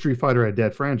declared Street Fighter a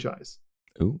dead franchise,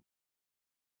 Ooh.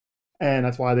 and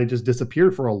that's why they just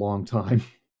disappeared for a long time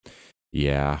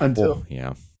Yeah. until Well,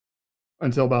 yeah.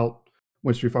 about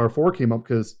when Street Fighter 4 came up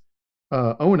because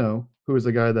Ono, who was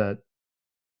the guy that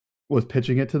was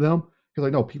pitching it to them, he's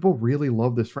like, "No, people really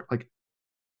love this. Like,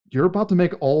 you're about to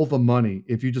make all the money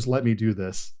if you just let me do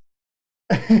this."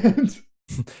 And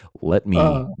Let uh,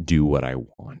 me do what I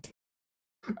want.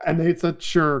 and they said,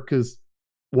 "Sure," because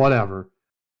whatever.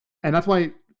 And that's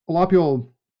why a lot of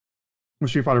people with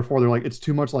Street Fighter 4, they're like, it's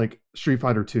too much like Street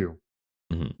Fighter 2.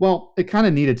 Mhm. Well, it kind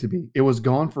of needed to be. It was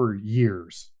gone for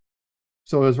years.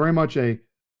 So it was very much a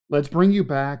let's bring you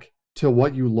back to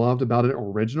what you loved about it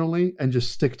originally and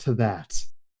just stick to that.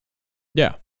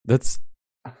 Yeah.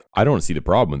 I don't see the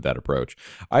problem with that approach.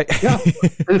 I Yeah.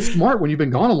 And it's smart when you've been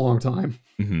gone a long time.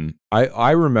 Mhm.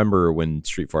 I remember when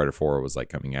Street Fighter 4 was like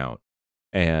coming out,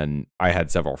 and I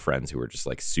had several friends who were just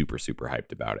like super super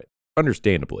hyped about it.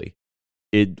 Understandably,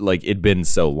 it'd been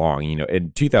so long,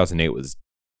 and 2008 was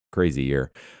a crazy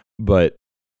year, but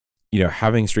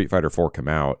having Street Fighter 4 come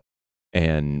out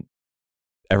and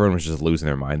everyone was just losing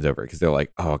their minds over it because they're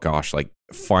like, oh gosh, like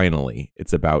finally,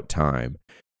 it's about time.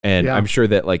 And Yeah. I'm sure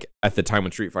that like at the time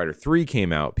when Street Fighter 3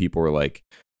 came out, people were like,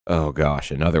 oh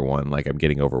gosh, another one. Like I'm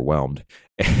getting overwhelmed.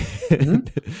 Mhm.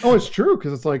 Oh, it's true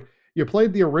because it's like you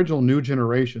played the original New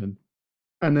Generation,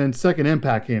 and then Second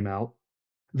Impact came out,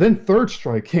 then Third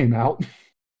Strike came out,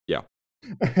 Yeah.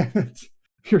 and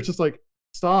you're just like,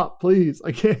 stop, please,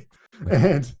 I can't.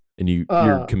 And And you're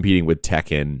uh, competing with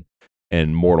Tekken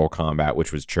and Mortal Kombat,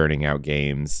 which was churning out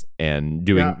games and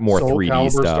doing yeah, more Soul 3D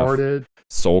Calibur stuff. started.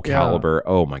 Soul Yeah, Calibur.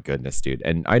 Oh my goodness, dude.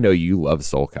 And I know you love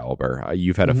Soul Calibur.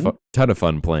 You've had a mhm. ton of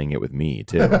fun playing it with me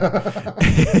too.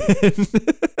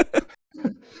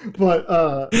 But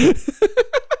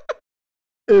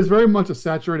it was very much a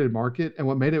saturated market, and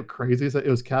what made it crazy is that it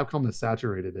was Capcom that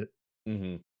saturated it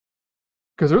Mhm.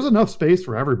 because there's enough space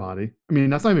for everybody. I mean,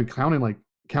 that's not even counting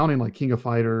like King of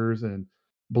Fighters and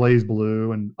Blaze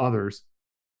Blue and others.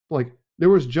 like there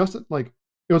was just like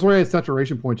it was where I had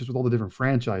saturation point just with all the different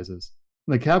franchises.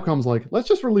 And the Capcom's like, let's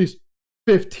just release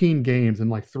 15 games in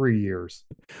like 3 years.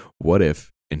 What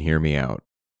if, and hear me out,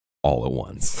 all at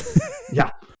once? Yeah,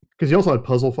 because you also had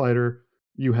Puzzle Fighter,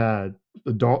 you had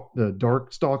the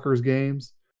Dark Stalkers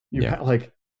games, you had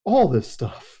like all this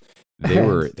stuff. They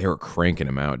were cranking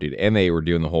them out, dude, and they were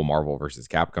doing the whole Marvel versus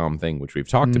Capcom thing, which we've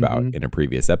talked about in a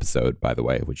previous episode, by the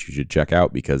way, which you should check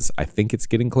out because I think it's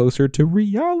getting closer to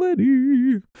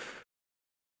reality,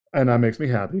 and that makes me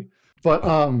happy. But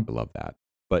I love that.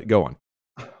 But go on.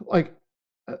 Like,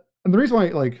 and the reason why,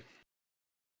 like,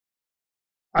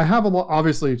 I have a lot.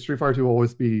 Obviously, Street Fighter 2 will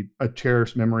always be a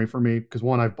cherished memory for me because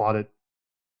one, I've bought it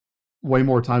way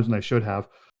more times than I should have.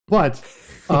 But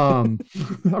I mean,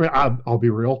 I'll be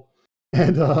real.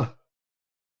 And it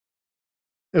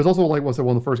was also like one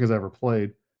of the first games I ever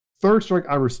played. Third Strike,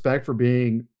 I respect for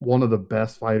being one of the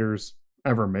best fighters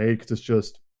ever made because it's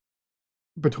just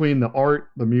between the art,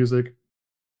 the music,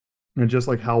 and just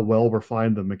like how well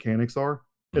refined the mechanics are.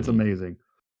 It's amazing.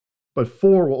 But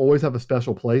 4 will always have a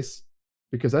special place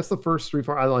because that's the first Street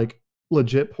Fighter I like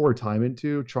legit poured time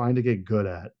into trying to get good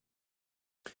at.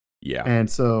 Yeah. And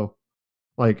so,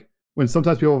 like, when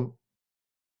sometimes people,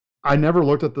 I never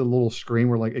looked at the little screen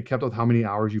where like it kept up how many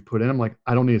hours you put in. I'm like,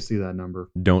 I don't need to see that number.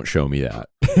 Don't show me that.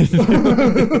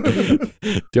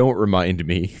 Don't remind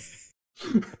me.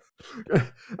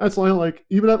 That's why, like,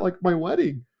 even at like my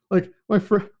wedding, like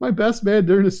my best man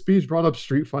during his speech brought up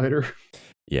Street Fighter.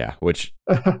 Yeah, which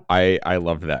I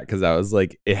loved that because I was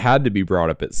like, it had to be brought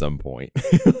up at some point.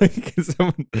 Like,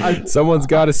 someone's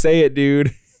got to say it,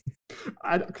 dude.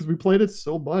 Because we played it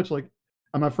so much, like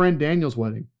at my friend Daniel's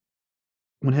wedding,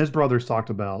 when his brothers talked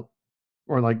about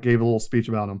or like gave a little speech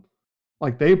about him,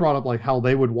 like they brought up like how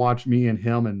they would watch me and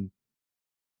him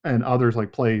and others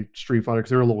like play Street Fighter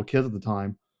because they were little kids at the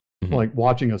time, like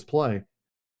watching us play,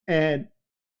 and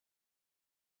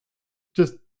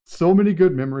just so many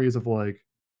good memories of like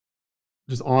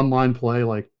just online play.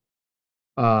 Like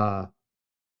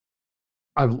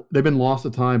they've been lost to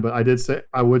time, but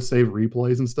I would save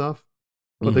replays and stuff,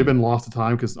 but they've been lost to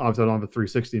time because obviously I don't have a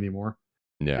 360 anymore.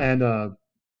 Yeah, and I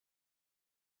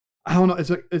don't know.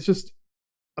 It's just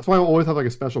that's why I always have like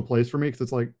a special place for me because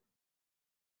it's like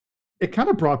it kind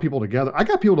of brought people together. I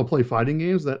got people to play fighting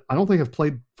games that I don't think have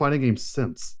played fighting games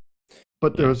since,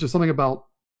 but there was just something about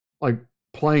like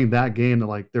playing that game that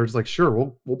like they're just like,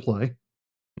 sure, we'll play.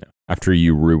 Yeah. After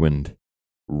you ruined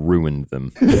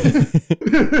them.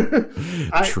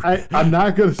 I'm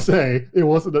not gonna say it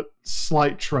wasn't a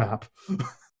slight trap.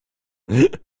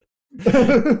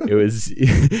 It was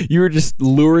you were just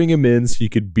luring him in so you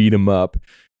could beat him up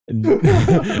and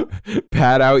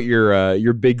pad out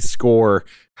your big score.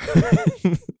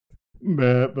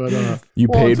 But you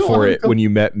paid for it when you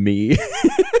met me.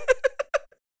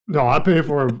 No, I paid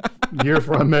for it years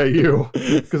before I met you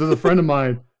because there's a friend of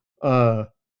mine,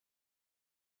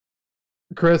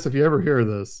 Chris. If you ever hear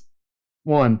this,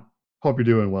 1, hope you're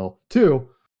doing well. 2, you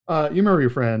remember your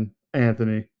friend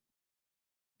Anthony?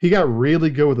 He got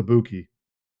really good with Ibuki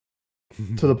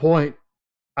to the point.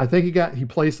 I think he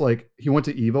placed like he went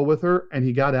to Evo with her and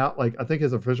he got out like I think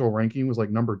his official ranking was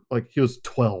like he was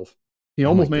 12. He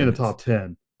almost made a top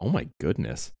 10. Oh my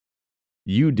goodness.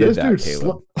 You did that,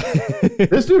 Caleb.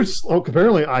 This dude,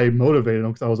 apparently I motivated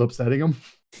him because I was upsetting him.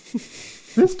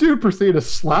 This dude proceeded to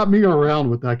slap me around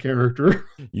with that character.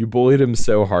 You bullied him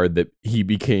so hard that he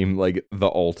became like the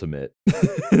ultimate.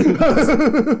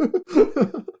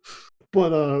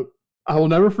 But I will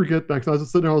never forget that because I was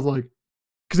just sitting there, I was like,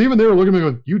 because even they were looking at me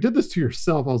going, you did this to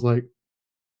yourself. I was like,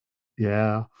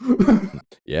 yeah.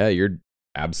 Yeah, you're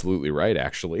absolutely right,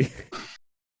 actually.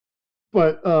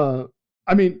 But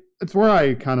I mean, it's where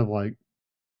I kind of like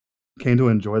came to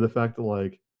enjoy the fact that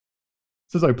like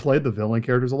since I played the villain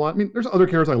characters a lot. I mean, there's other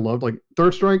characters I loved, like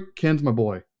Third Strike. Ken's my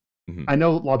boy. I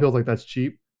know a lot of people like that's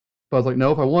cheap, but I was like,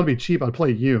 no, if I want to be cheap, I'd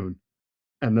play Yoon.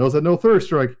 And those that know Third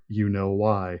Strike, you know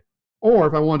why. Or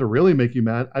if I wanted to really make you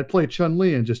mad, I'd play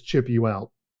Chun-Li and just chip you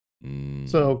out.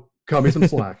 So cut me some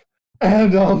slack.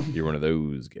 And you're one of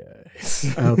those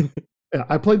guys. Yeah,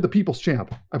 I played the People's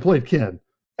Champ. I played Ken.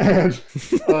 And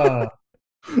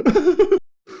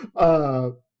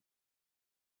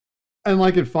and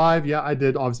like in 5, yeah, I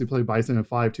did obviously play Bison in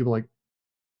 5 too, but like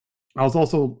I was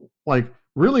also like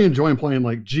really enjoying playing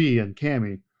like G and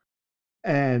Cammy.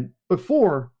 And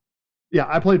before, yeah,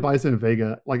 I played Bison and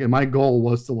Vega. Like, and my goal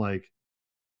was to like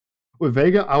with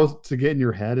Vega, I was to get in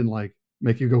your head and like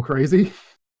make you go crazy.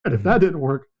 And if that didn't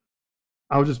work,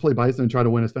 I would just play Bison and try to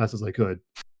win as fast as I could.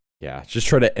 Yeah, just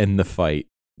try to end the fight.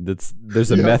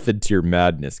 There's a method to your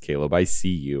madness, Caleb. I see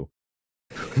you.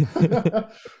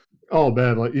 Oh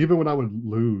man, like even when I would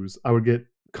lose, I would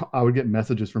get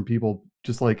messages from people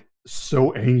just like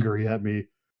so angry at me.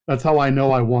 That's how I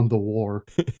know I won the war.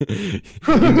 You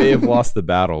may have lost the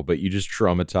battle, but you just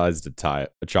traumatized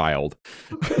a child.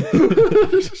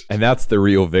 And that's the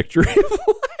real victory of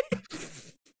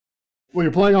life. When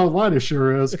you're playing online, it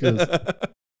sure is, because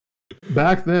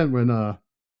back then when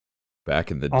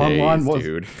back in the online days, was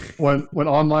dude. when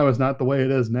online was not the way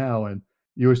it is now, and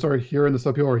you would start hearing the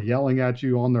stuff people are yelling at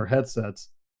you on their headsets.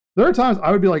 There are times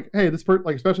I would be like, "Hey, this person,"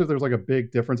 like especially if there's like a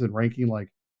big difference in ranking, like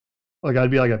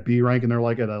I'd be like a B rank and they're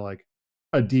like at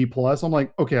a D plus. I'm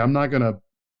like, okay, I'm not gonna.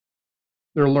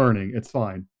 They're learning. It's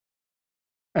fine.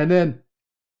 And then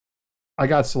I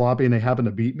got sloppy and they happened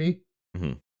to beat me,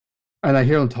 Mhm. and I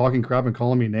hear them talking crap and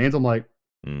calling me names. I'm like,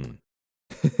 Mm.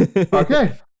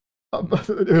 okay. It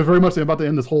was very much about to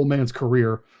end this whole man's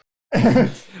career.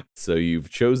 So you've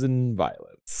chosen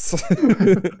violence.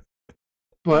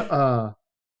 but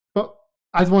but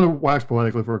I just want to wax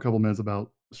poetically for a couple minutes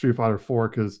about Street Fighter 4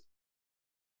 because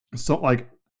so like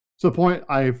to the point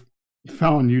I've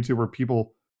found on YouTube where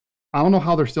people, I don't know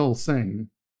how they're still saying,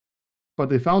 but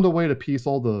they found a way to piece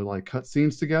all the like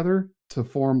cutscenes together to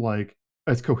form like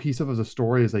as cohesive as a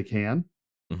story as they can.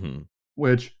 Mhm.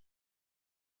 Which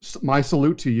my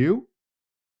salute to you,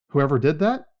 whoever did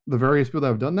that, the various people that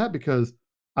have done that, because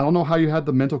I don't know how you had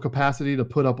the mental capacity to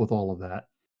put up with all of that.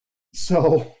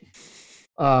 So,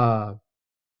 uh,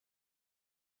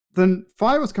 then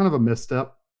 5 was kind of a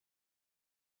misstep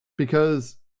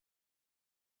because,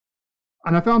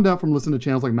 and I found out from listening to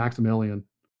channels like Maximilian,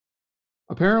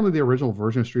 apparently the original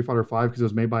version of Street Fighter 5, because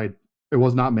it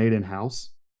was not made in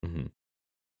house. Mhm.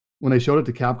 When they showed it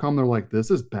to Capcom, they're like,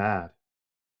 "This is bad.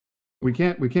 We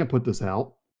can't put this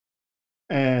out."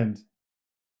 And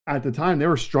at the time, they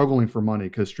were struggling for money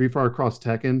because Street Fighter Cross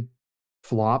Tekken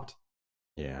flopped,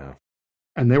 Yeah.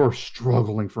 and they were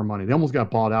struggling for money. They almost got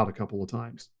bought out a couple of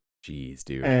times. Jeez,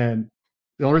 dude. And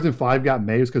the only reason 5 got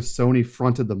made was because Sony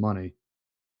fronted the money.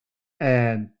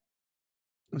 And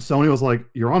Sony was like,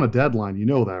 "You're on a deadline. You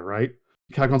know that, right?"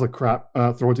 Capcom's like, "Crap,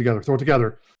 throw it together, throw it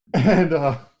together." And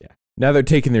Yeah. Now they're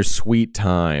taking their sweet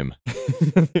time.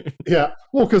 yeah,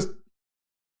 well, because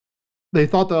they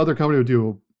thought the other company would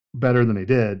do better than they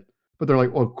did, but they're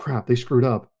like, "Oh crap, they screwed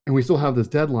up, and we still have this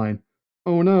deadline.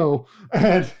 Oh no!"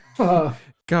 And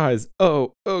Guys,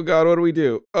 oh god, what do we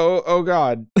do? Oh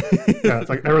god. yeah, it's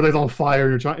like everything's on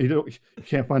fire. You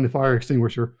can't find the fire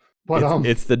extinguisher. But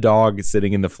it's the dog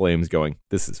sitting in the flames going,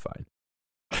 "This is fine."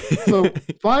 So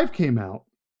 5 came out,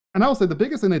 and I will say the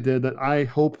biggest thing they did that I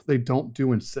hope they don't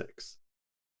do in 6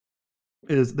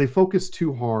 is they focus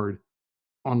too hard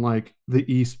on like the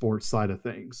esports side of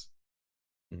things.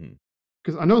 Mhm.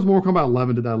 Because I know Mortal Kombat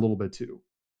 11 did that a little bit too.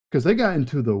 Because they got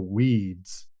into the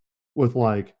weeds with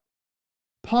like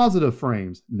positive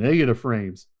frames, negative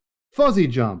frames, fuzzy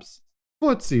jumps,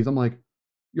 footsies. I'm like,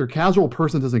 your casual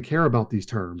person doesn't care about these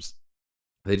terms.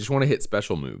 They just want to hit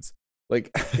special moves.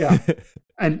 Like Yeah.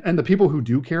 And the people who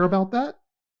do care about that,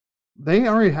 they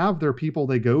already have their people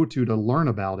they go to learn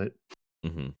about it.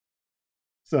 Mhm.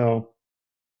 So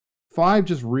 5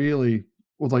 just really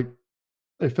was like,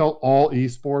 it felt all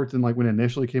esports, and like when it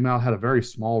initially came out, had a very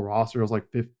small roster. It was like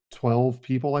 12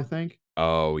 people, I think.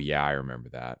 Oh, yeah, I remember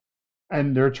that.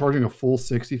 And they're charging a full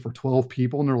 60 for 12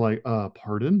 people, and they're like,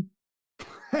 pardon?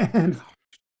 And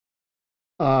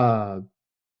uh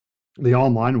the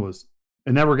online was,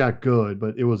 it never got good,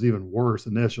 but it was even worse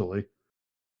initially.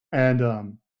 And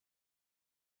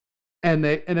and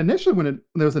initially when it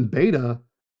was in beta,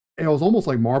 it was almost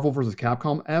like Marvel versus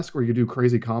Capcom-esque where you do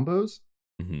crazy combos.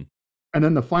 Mhm. And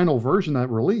then the final version that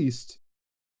released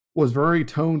was very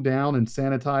toned down and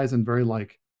sanitized and very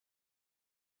like,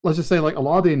 let's just say like a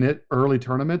lot of the early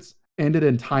tournaments ended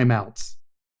in timeouts.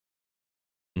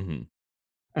 Mhm.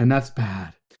 And that's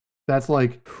bad. That's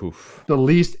like Oof. the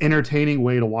least entertaining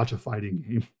way to watch a fighting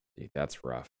game. Dude, that's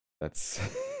rough. That's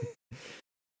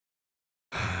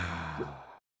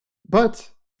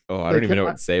But Oh, I they don't even kept, know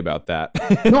what to say about that.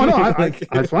 no, Like-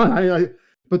 it's fine.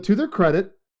 But to their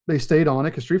credit, they stayed on it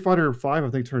because Street Fighter 5, I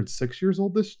think, turned 6 years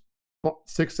old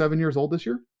 7 years old this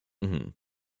year. Mhm.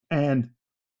 And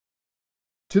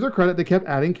to their credit, they kept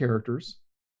adding characters.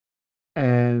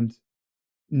 And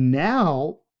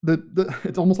now the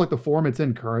it's almost like the form it's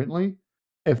in currently.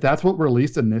 If that's what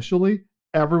released initially,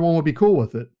 everyone would be cool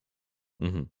with it.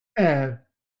 Mhm. And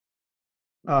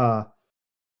uh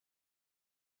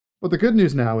but the good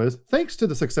news now is, thanks to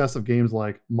the success of games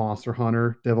like Monster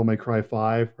Hunter, Devil May Cry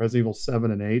 5, Resident Evil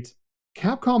 7 and 8,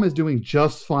 Capcom is doing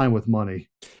just fine with money.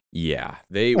 Yeah,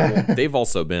 they've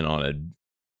also been on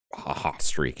ha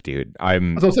streak, dude. That's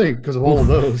what I'm saying, because of all of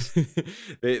those.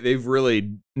 They've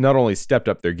really not only stepped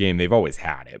up their game, they've always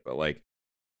had it, but like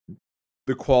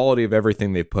the quality of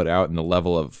everything they've put out and the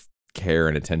level of care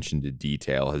and attention to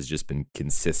detail has just been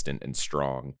consistent and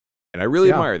strong. And I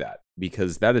really admire that,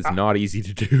 because that is not easy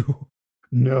to do.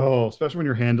 No, especially when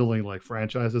you're handling like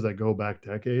franchises that go back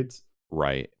decades.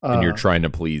 Right. And you're trying to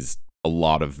please a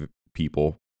lot of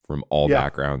people from all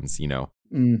backgrounds, you know.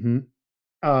 Mm-hmm.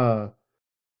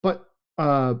 But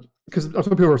because that's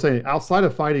what people were saying, outside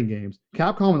of fighting games,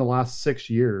 Capcom in the last 6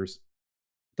 years, I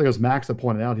think it was Max that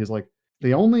pointed out, he's like,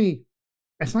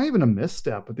 it's not even a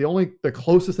misstep, but the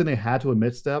closest thing they had to a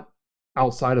misstep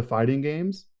outside of fighting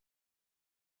games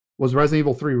was Resident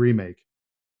Evil 3 Remake.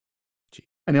 Gee.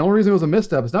 And the only reason it was a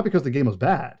misstep is not because the game was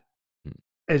bad.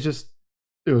 It's just,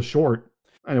 it was short,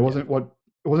 and it wasn't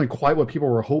quite what people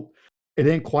were hoping. It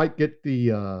didn't quite get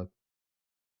the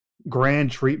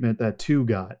grand treatment that 2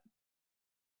 got.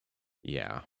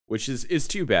 Yeah, which is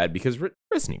too bad, because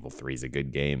Resident Evil 3 is a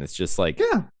good game. It's just like,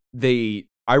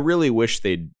 I really wish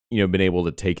they'd, been able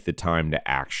to take the time to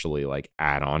actually like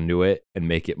add on to it and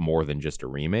make it more than just a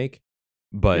remake.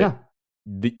 But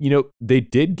they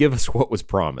did give us what was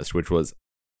promised, which was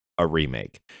a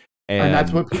remake. And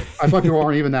that's why people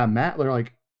aren't even that mad. They're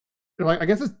like, I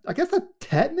guess that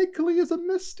technically is a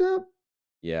misstep.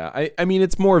 Yeah, I mean,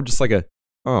 it's more of just like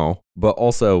but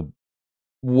also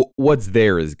what's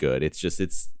there is good. It's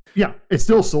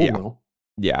still sold well.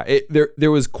 Yeah, there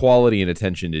was quality and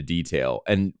attention to detail,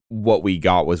 and what we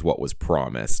got was what was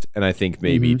promised. And I think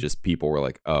maybe just people were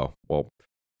like, oh, well,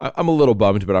 I'm a little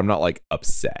bummed, but I'm not like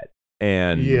upset.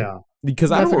 And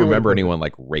because I don't remember anyone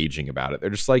like raging about it.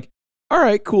 They're just like, all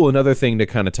right, cool. Another thing to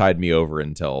kind of tide me over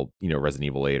until, Resident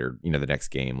Evil 8 or, the next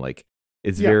game. Like,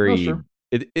 it's very,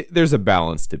 there's a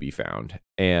balance to be found.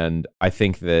 And I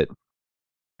think that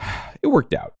it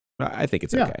worked out. I think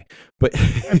it's okay. But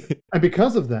and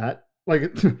because of that,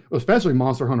 like, especially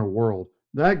Monster Hunter World,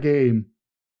 that game,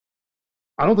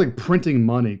 I don't think printing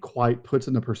money quite puts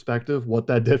into perspective what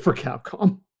that did for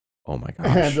Capcom. Oh my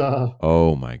gosh. And,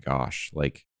 oh my gosh.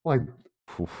 Like, that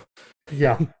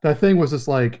thing was just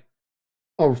like,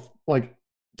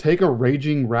 take a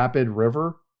raging rapid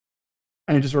river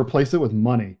and just replace it with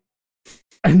money.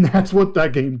 And that's what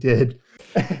that game did.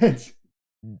 And,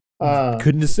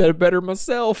 couldn't have said it better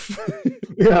myself.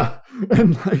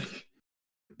 And like,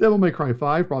 Devil May Cry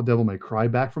 5 brought Devil May Cry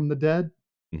back from the dead.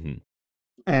 Mm-hmm.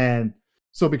 And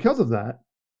so because of that,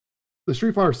 the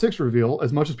Street Fighter 6 reveal,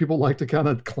 as much as people like to kind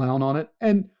of clown on it,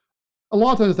 and a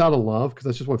lot of times it's out of love, because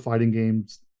that's just what fighting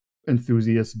games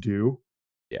enthusiasts do.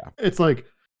 Yeah. It's like,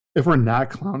 if we're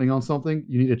not clowning on something,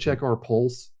 you need to check our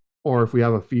pulse, or if we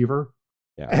have a fever.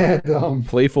 Yeah. And,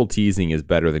 playful teasing is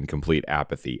better than complete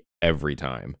apathy every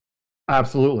time.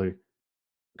 Absolutely.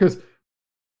 Because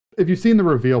if you've seen the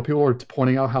reveal, people are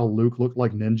pointing out how Luke looked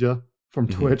like Ninja from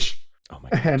Twitch. Oh my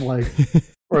gosh. And like,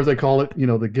 or as they call it, the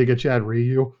Giga Chad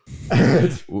Ryu.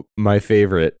 My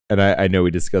favorite, and I know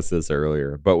we discussed this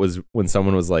earlier, but was when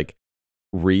someone was like,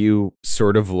 Ryu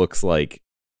sort of looks like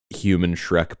human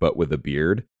Shrek, but with a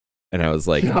beard. And I was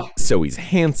like, so he's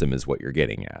handsome is what you're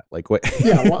getting at. Like, what?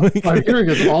 Yeah, well, I'm hearing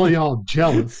is all y'all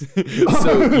jealous.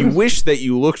 So you wish that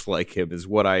you looked like him is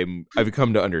what I've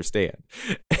come to understand.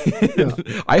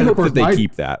 I hope that they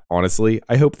keep that, honestly.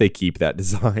 I hope they keep that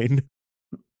design.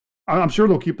 I'm sure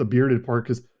they'll keep the bearded part,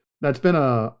 because that's been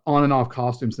a on and off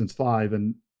costume since 5,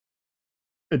 and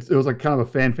it was like kind of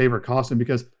a fan favorite costume,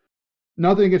 because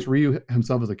nothing against Ryu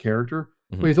himself as a character,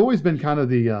 but he's always been kind of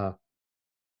the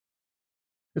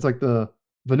it's like the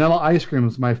vanilla ice cream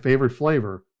is my favorite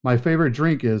flavor. My favorite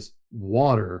drink is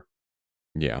water.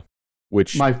 Yeah.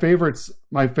 Which my favorite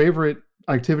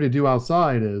activity to do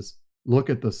outside is look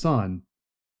at the sun.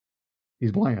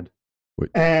 He's bland.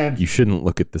 And you shouldn't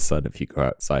look at the sun if you go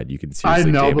outside. You can seriously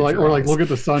I know, damage but your eyes. look at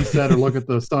the sunset or look at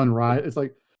the sunrise. It's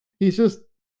like he's just.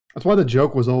 That's why the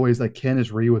joke was always like Ken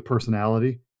is Ryu with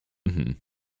personality. Mm-hmm.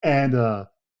 And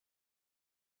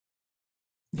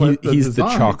he's the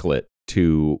chocolate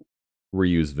to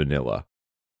Ryu's vanilla.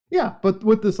 Yeah, but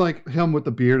with this, like him with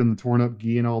the beard and the torn up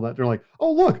gi and all that, they're like,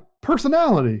 oh look,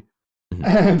 personality. Mm-hmm.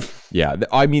 And yeah,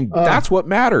 I mean that's what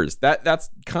matters. That's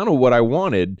kind of what I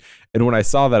wanted, and when I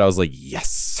saw that, I was like,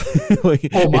 yes. Like,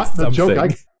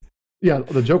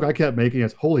 the joke I kept making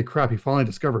is, holy crap, he finally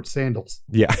discovered sandals.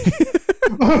 Yeah.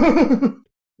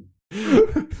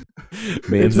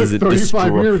 It took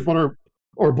 35 years, but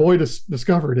our boy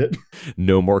discovered it.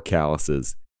 No more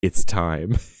calluses. It's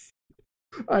time.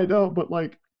 I know, but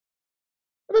like,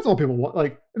 that's all people want.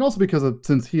 Like, and also because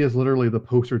since he is literally the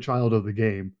poster child of the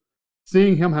game,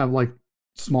 seeing him have like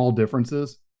small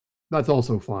differences That's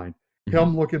also fine. Mhm.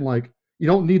 Him looking like you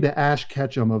don't need the Ash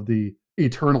Ketchum of the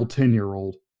eternal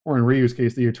 10-year-old, or in Ryu's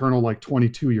case, the eternal like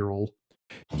 22-year-old.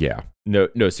 Yeah. No,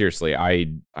 seriously.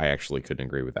 I actually couldn't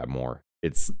agree with that more.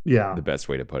 It's Yeah. the best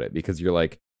way to put it, because you're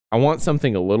like, I want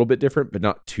something a little bit different, but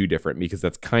not too different, because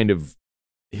that's kind of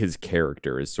his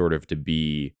character, is sort of to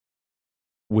be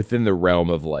within the realm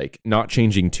of like not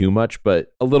changing too much,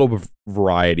 but a little bit of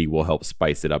variety will help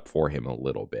spice it up for him a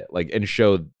little bit, like, and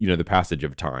show, the passage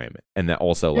of time, and that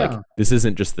also like Yeah. this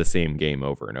isn't just the same game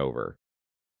over and over.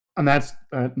 And that's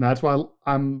why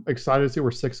I'm excited to see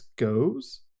where 6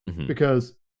 goes, Mhm.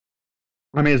 because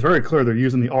I mean, it's very clear they're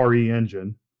using the RE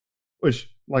engine, which,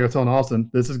 like I was telling Austin,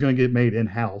 this is going to get made in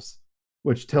house,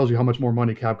 which tells you how much more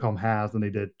money Capcom has than they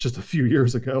did just a few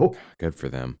years ago. Good for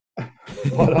them.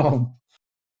 But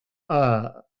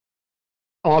uh,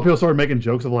 a lot of people started making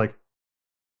jokes of like,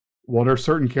 what are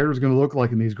certain characters going to look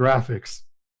like in these graphics?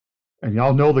 And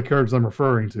y'all know the characters I'm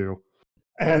referring to.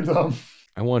 And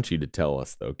I want you to tell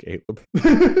us though, Caleb.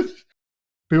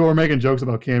 people were making jokes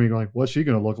about Cammy, going, "What's she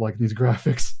going to look like in these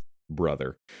graphics?"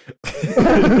 Brother.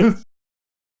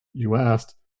 You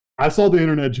asked. I saw the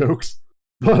internet jokes,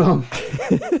 but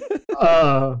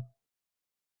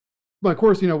but of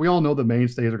course, we all know the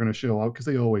mainstays are going to show up because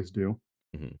they always do.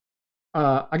 Mhm.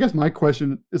 I guess my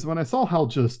question is, when I saw how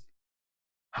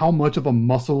much of a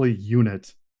muscly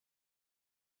unit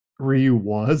Ryu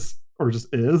was or just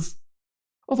is,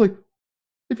 I was like,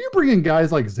 if you bring in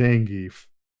guys like Zangief,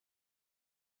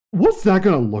 what's that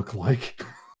going to look like?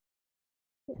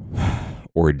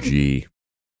 Or G.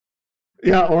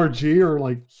 Yeah, or G, or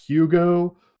like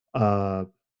Hugo. I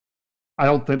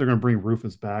don't think they're going to bring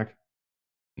Rufus back.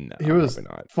 No, He was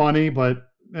probably not. funny, but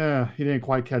he didn't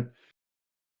quite catch.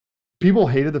 People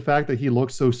hated the fact that he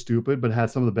looked so stupid, but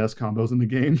had some of the best combos in the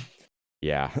game.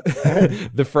 Yeah.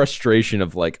 The frustration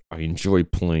of like, I enjoy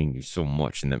playing you so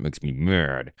much and that makes me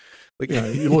mad. Like, Yeah,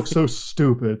 you look so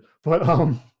stupid. But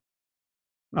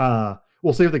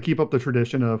we'll see if they keep up the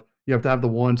tradition of you have to have the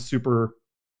one super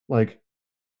like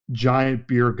giant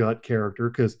beer gut character,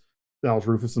 because that was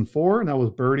Rufus in 4 and that was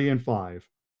Birdie in 5.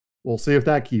 We'll see if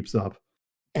that keeps up.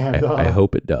 And I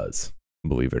hope it does.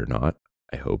 Believe it or not,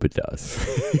 I hope it does.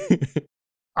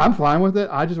 I'm fine with it.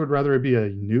 I just would rather it be a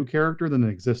new character than an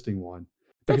existing one.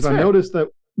 Because That's I fair. noticed that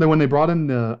when they brought in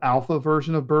the alpha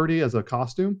version of Birdie as a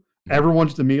costume, everyone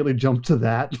just immediately jumped to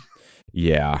that.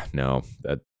 Yeah, no,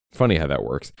 that funny how that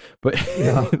works. But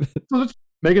Yeah. So just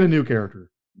make it a new character.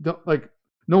 Like,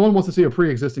 no one wants to see a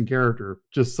pre-existing character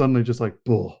just suddenly just like,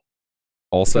 bull.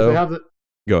 Also, they have the,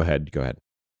 go ahead.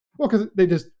 well, because they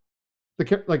just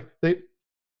like they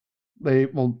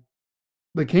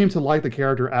came to like the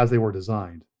character as they were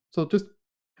designed. So just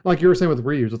like you were saying with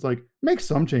Ryu's, it's like, make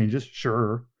some changes,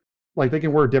 sure. Like they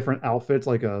can wear different outfits,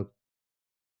 like a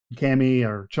Cammy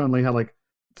or Chun-Li had like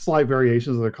slight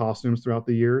variations of their costumes throughout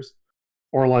the years.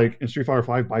 Or like in Street Fighter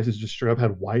 5, Bison's just straight up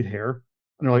had white hair.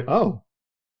 And they're like, oh,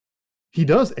 he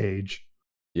does age.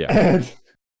 Yeah. And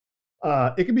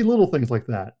it can be little things like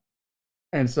that.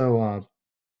 And so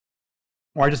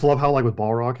or I just love how, like with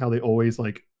Balrog, how they always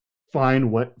like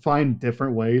find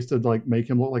different ways to like make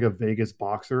him look like a Vegas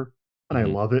boxer. And I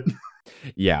love it.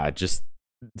 Yeah, just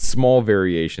small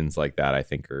variations like that, I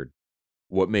think, are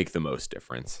what make the most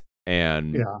difference.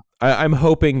 And Yeah. I'm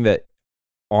hoping that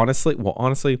honestly,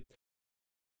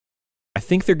 I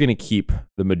think they're going to keep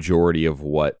the majority of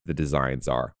what the designs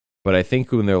are. But I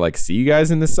think when they're like, see you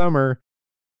guys in the summer,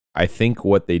 I think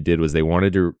what they did was they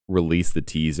wanted to release the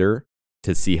teaser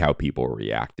to see how people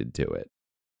reacted to it.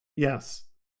 Yes.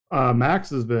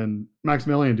 Max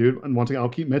Millian, dude. And once again, I'll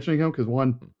keep mentioning him because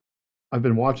I've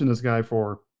been watching this guy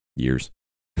for years.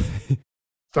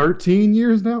 13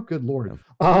 years now. Good Lord.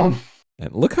 And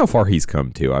look how far he's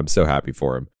come too. I'm so happy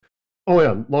for him. Oh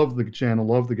yeah. Love the channel.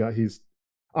 Love the guy. He's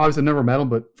obviously never met him,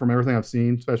 but from everything I've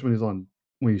seen, especially when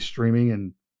he's streaming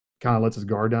and kind of lets his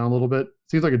guard down a little bit,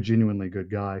 seems like a genuinely good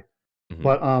guy.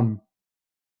 But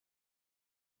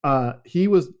he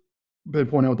was been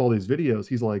pointing out with all these videos,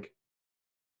 he's like,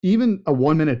 even a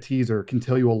 1-minute teaser can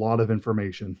tell you a lot of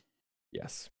information.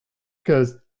 Yes.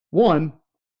 Because one,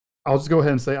 I'll just go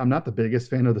ahead and say I'm not the biggest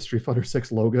fan of the Street Fighter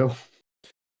 6 logo.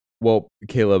 Well,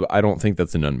 Caleb, I don't think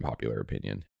that's an unpopular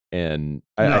opinion. And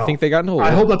I think they got into a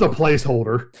I hope that's a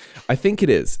placeholder. I think it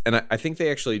is. And I think they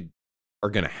actually are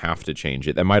going to have to change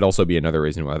it. That might also be another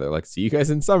reason why they're like, see you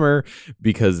guys in summer,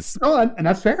 because and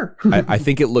that's fair. I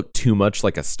think it looked too much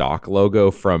like a stock logo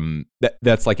from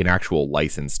that's like an actual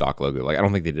licensed stock logo. Like, I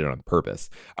don't think they did it on purpose.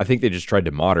 I think they just tried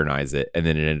to modernize it, and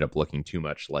then it ended up looking too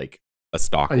much like a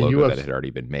stock logo that had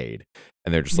already been made.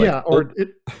 And they're just like, or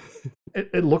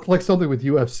it looked like something with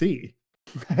UFC.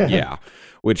 Yeah,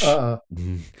 which uh,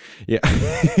 yeah.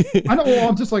 I know. Well,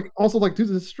 I'm just like also like, dude,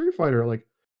 this is Street Fighter. Like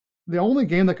the only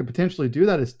game that could potentially do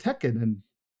that is Tekken, and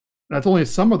that's only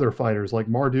some of their fighters like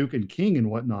Marduk and King and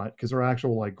whatnot because they're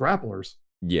actual like grapplers.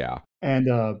 Yeah. And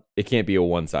It can't be a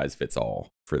one size fits all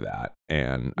for that.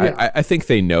 And yeah, I think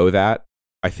they know that.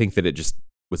 I think that it just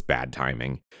was bad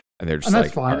timing. And they're just and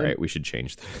that's like, fine. all right, we should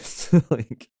change this.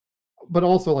 Like, But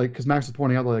also like because Max was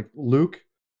pointing out like Luke,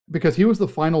 because he was the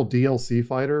final DLC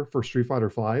fighter for Street Fighter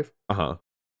Five, uh-huh.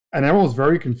 and everyone was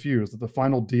very confused that the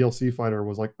final DLC fighter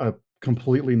was like a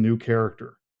completely new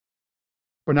character.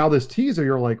 But now this teaser,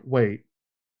 you're like, wait,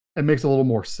 it makes a little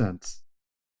more sense.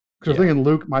 Because Yeah. I'm thinking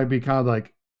Luke might be kind of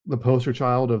like the poster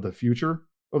child of the future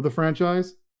of the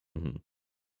franchise. Mhm.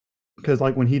 Because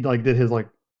like when he like did his like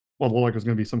what looked like it was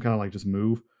gonna be some kind of like just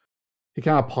move, he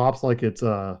kind of pops like it's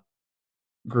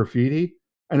graffiti.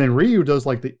 And then Ryu does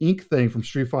like the ink thing from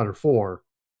Street Fighter 4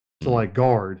 to Mhm. like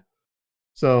guard.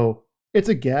 So it's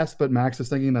a guess, but Max is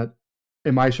thinking that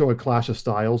it might show a clash of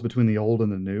styles between the old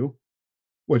and the new,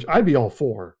 which I'd be all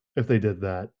for if they did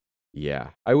that.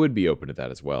 Yeah. I would be open to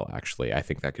that as well, actually. I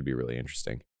think that could be really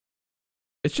interesting.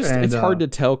 It's just And it's hard to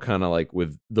tell kind of like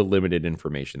with the limited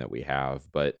information that we have,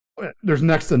 but there's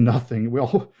next to nothing. We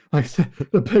all like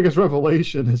the biggest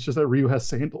revelation is just that Ryu has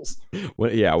sandals.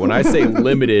 when I say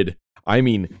limited, I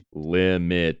mean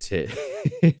limited.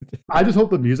 I just hope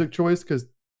the music choice, because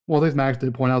one of things Max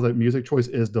did point out is that music choice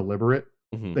is deliberate.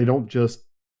 Mhm. They don't just,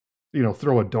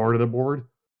 throw a dart at a board.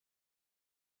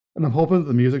 And I'm hoping that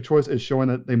the music choice is showing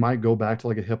that they might go back to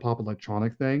like a hip hop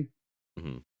electronic thing.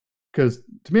 Mhm. Because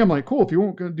to me, I'm like, cool, if you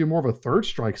weren't going to do more of a Third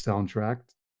Strike soundtrack,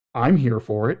 I'm here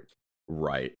for it.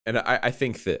 Right. And I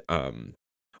think that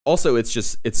also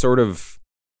it's sort of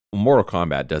Mortal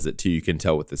Kombat does it too. You can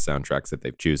tell with the soundtracks that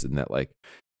they've chosen that like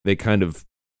they kind of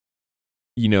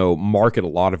market a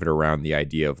lot of it around the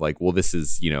idea of like, well, this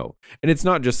is, and it's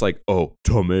not just like, oh,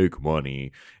 to make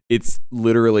money. It's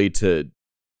literally to,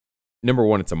 number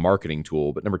one, it's a marketing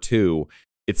tool, but number two,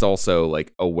 it's also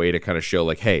like a way to kind of show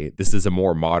like, hey, this is a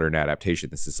more modern adaptation.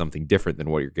 This is something different than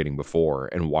what you're getting before,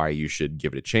 and why you should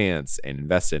give it a chance and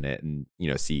invest in it and,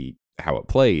 see how it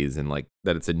plays, and like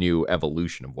that it's a new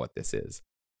evolution of what this is.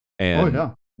 Oh, And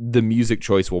yeah. the music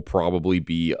choice will probably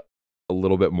be a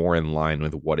little bit more in line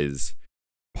with what is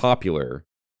popular,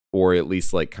 or at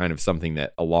least like kind of something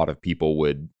that a lot of people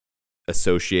would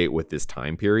associate with this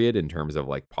time period in terms of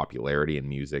like popularity in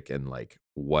music and like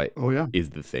what Oh, yeah. is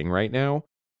the thing right now.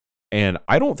 And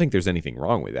I don't think there's anything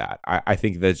wrong with that. I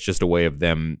think that's just a way of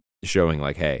them showing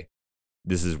like, hey,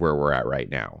 this is where we're at right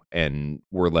now, and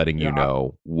we're letting you Yeah.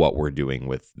 know what we're doing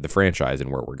with the franchise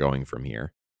and where we're going from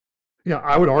here. Yeah.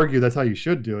 I would argue that's how you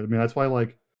should do it. I mean, that's why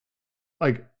like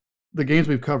the games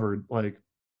we've covered, like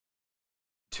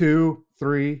 2,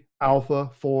 3, Alpha,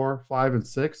 4, 5, and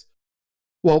 6.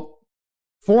 Well,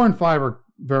 4 and 5 are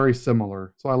very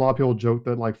similar. So a lot of people joke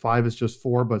that like 5 is just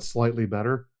 4, but slightly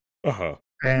better. Uh-huh.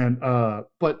 And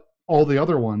but all the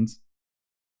other ones,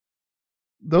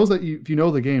 those that if you know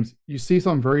the games, you see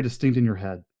something very distinct in your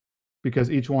head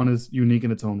because each one is unique in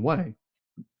its own way.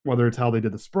 Whether it's how they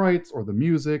did the sprites or the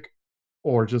music,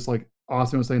 or just like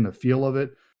Austin was saying, the feel of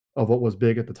it, of what was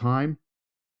big at the time.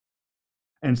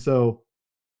 And so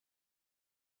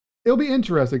it'll be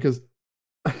interesting because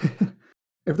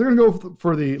if they're gonna go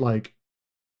for the like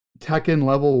Tekken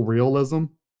level realism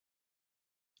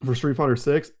for Street Fighter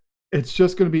 6, it's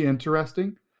just gonna be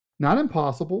interesting. Not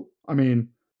impossible. I mean,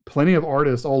 plenty of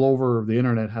artists all over the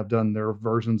internet have done their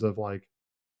versions of like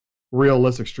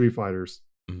realistic Street Fighters.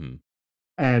 Mm-hmm.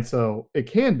 And so it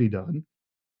can be done.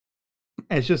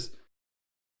 It's just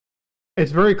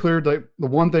it's very clear that the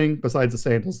one thing besides the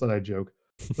sandals that I joke,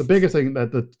 the biggest thing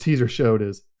that the teaser showed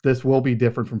is this will be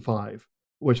different from 5,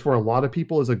 which for a lot of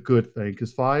people is a good thing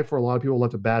because 5 for a lot of people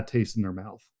left a bad taste in their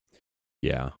mouth.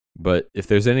 Yeah. But if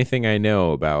there's anything I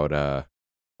know about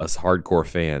us hardcore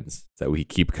fans, it's that we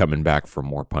keep coming back for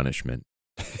more punishment.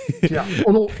 Yeah.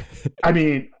 Well, I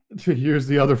mean, here's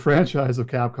the other franchise of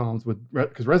Capcom's with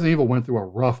because Resident Evil went through a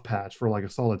rough patch for like a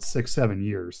solid 6, 7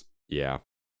 years. Yeah.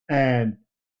 And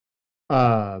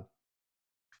the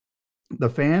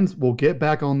fans will get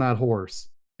back on that horse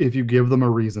if you give them a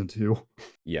reason to.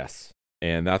 Yes.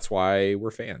 And that's why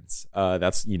we're fans.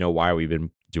 That's why we've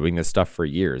been doing this stuff for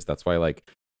years. That's why like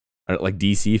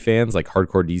DC fans, like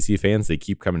hardcore DC fans, they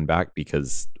keep coming back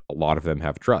because a lot of them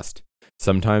have trust.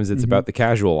 Sometimes it's about the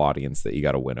casual audience that you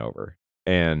got to win over.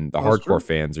 And the hardcore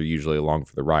fans are usually along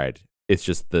for the ride. It's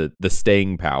just the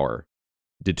staying power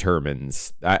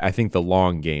determines. I think the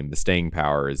long game, the staying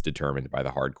power is determined by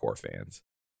the hardcore fans.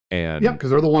 And Yeah, because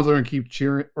they're the ones that are going to keep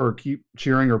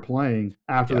cheering or playing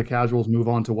after yeah, the casuals move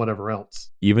on to whatever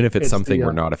else. even if it's It's something the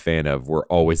we're not a fan of, we're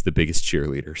always the biggest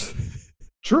cheerleaders.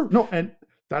 true. No, and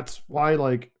that's why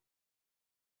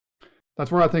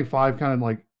that's where I think Five kind of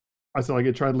like I said like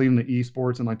it tried leaving the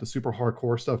esports and like the super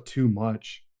hardcore stuff too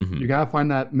much. Mhm. You gotta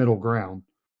find that middle ground.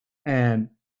 And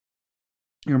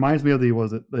it reminds me of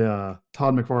the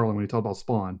Todd McFarlane when he talked about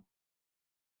Spawn.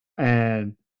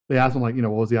 And they asked him like,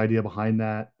 what was the idea behind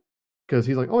that? Because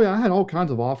he's like, oh yeah, I had all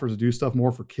kinds of offers to do stuff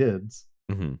more for kids.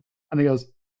 Mhm. And he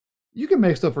goes, you can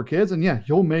make stuff for kids, and yeah,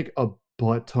 you'll make a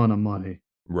butt ton of money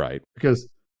Right. because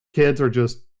kids are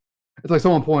just. It's like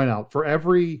someone pointed out for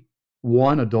every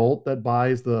one adult that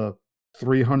buys the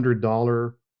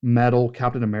 $300 metal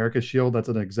Captain America shield that's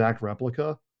an exact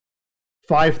replica,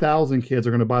 5,000 kids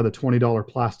are going to buy the $20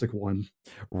 plastic one.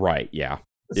 Right. Yeah.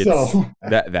 It's So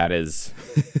that is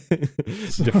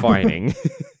defining.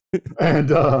 and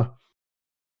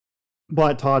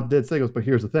but Todd did say, goes, but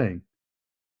here's the thing,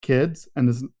 kids, and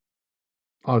this is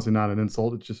obviously not an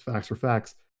insult, it's just facts for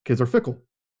facts. Kids are fickle,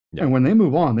 Yeah. and when they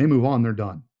move on, they're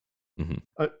done. Mhm.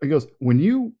 He goes, when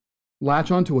you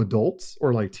latch onto adults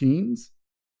or like teens,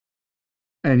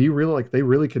 and you really they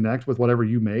really connect with whatever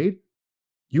you made,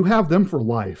 you have them for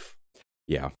life.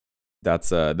 Yeah.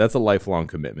 That's a lifelong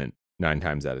commitment 9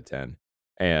 times out of 10.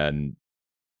 And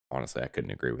honestly, I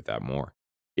couldn't agree with that more.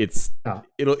 Yeah.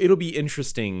 It'll be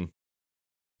interesting,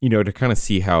 to kind of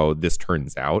see how this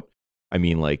turns out. I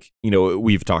mean, like,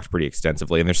 we've talked pretty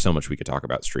extensively, and there's so much we could talk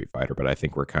about Street Fighter, but I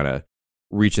think we're kind of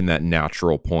reaching that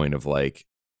natural point of like,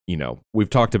 we've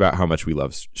talked about how much we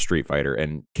love Street Fighter.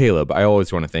 And Caleb, I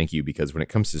always want to thank you because when it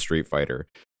comes to Street Fighter,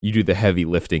 you do the heavy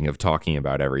lifting of talking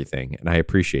about everything, and I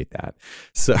appreciate that.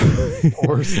 So, Of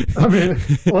course. I mean,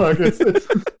 look,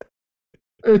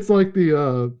 it's like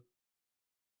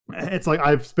it's like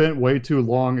I've spent way too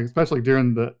long, especially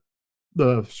during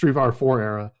the Street Fighter 4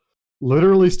 era,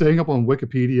 literally staying up on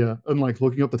Wikipedia and like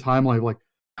looking up the timeline, like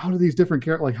how do these different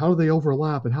characters, like how do they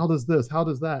overlap, and how does this, how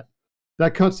does that?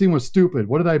 That cutscene was stupid.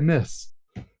 What did I miss?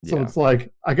 So yeah. it's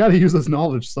like I got to use this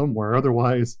knowledge somewhere,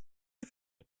 otherwise,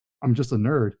 I'm just a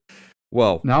nerd.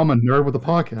 Well, Now I'm a nerd with a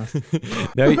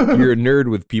podcast. now you're a nerd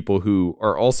with people who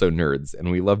are also nerds,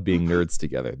 and we love being nerds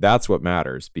together. That's what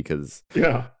matters because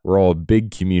Yeah, we're all a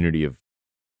big community of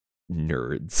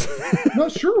nerds.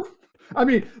 not sure. I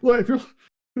mean, look, if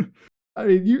you're, I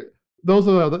mean, those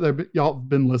that y'all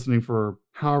been listening for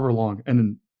however long, and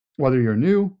then whether you're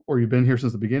new or you've been here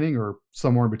since the beginning or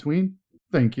somewhere in between,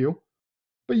 thank you.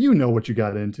 But you know what you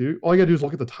got into. All you gotta do is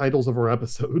look at the titles of our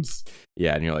episodes.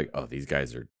 Yeah, and you're like, oh, these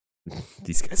guys are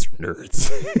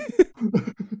nerds.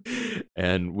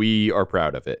 And we are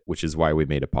proud of it, which is why we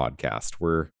made a podcast.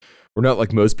 We're not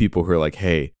like most people who are like,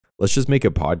 hey, let's just make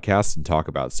a podcast and talk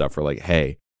about stuff. We're like,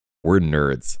 hey, we're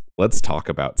nerds. Let's talk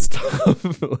about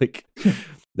stuff. Like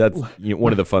that's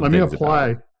one of the fun Let things me apply.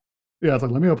 about it. Yeah, it's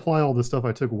like let me apply all this stuff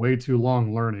I took way too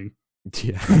long learning.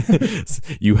 Yeah.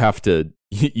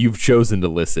 You've chosen to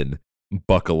listen.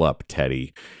 Buckle up,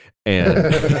 Teddy.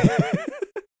 And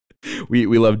we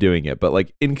love doing it. But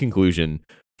like in conclusion,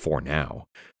 for now,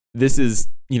 this is,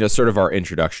 sort of our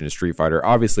introduction to Street Fighter.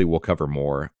 Obviously, we'll cover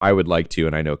more. I would like to,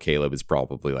 and I know Caleb is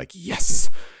probably like, yes,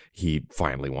 he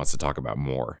finally wants to talk about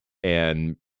more.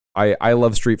 And I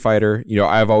love Street Fighter.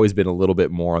 I've always been a little bit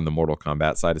more on the Mortal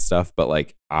Kombat side of stuff, but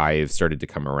like I've started to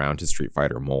come around to Street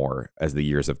Fighter more as the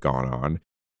years have gone on.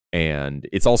 And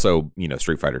it's also,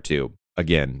 Street Fighter 2,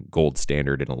 again, gold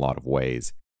standard in a lot of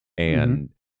ways. And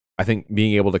I think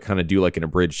being able to kind of do like an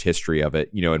abridged history of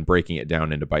it, and breaking it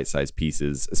down into bite-sized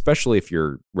pieces, especially if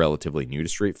you're relatively new to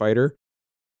Street Fighter,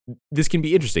 this can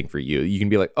be interesting for you. You can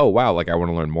be like, oh, wow, like I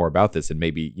want to learn more about this. And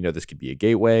maybe, this could be a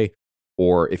gateway.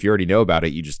 Or if you already know about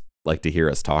it, you just like to hear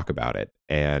us talk about it.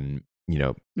 And,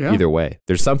 either way,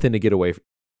 there's something to get away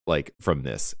from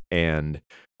this. And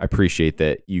I appreciate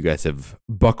that you guys have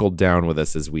buckled down with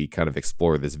us as we kind of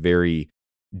explore this very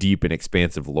deep and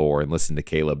expansive lore and listen to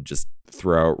Caleb just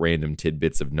throw out random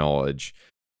tidbits of knowledge,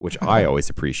 which I always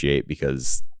appreciate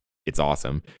because it's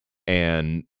awesome.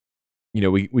 And,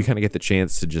 we kind of get the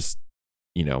chance to just,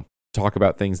 talk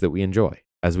about things that we enjoy,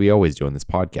 as we always do on this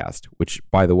podcast, which,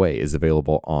 by the way, is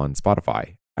available on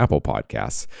Spotify, Apple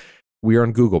Podcasts. We are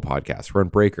on Google Podcasts. We're on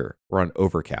Breaker. We're on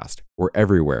Overcast. We're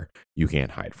everywhere. You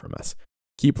can't hide from us.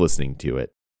 Keep listening to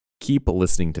it. Keep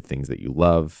listening to things that you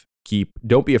love.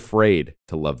 Don't be afraid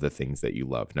to love the things that you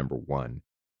love, number one.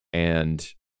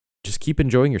 And just keep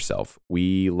enjoying yourself.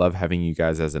 We love having you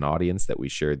guys as an audience that we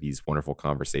share these wonderful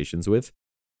conversations with.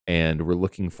 And we're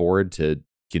looking forward to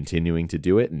continuing to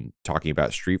do it and talking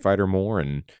about Street Fighter more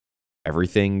and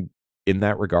everything in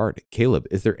that regard, Caleb,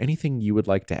 is there anything you would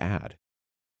like to add?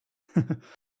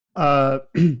 uh,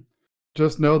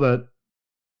 just know that,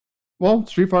 well,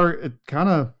 Street Fighter, it kind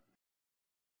of,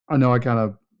 I know I kind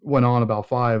of went on about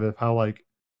 5 of how like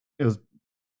it was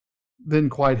didn't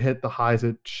quite hit the highs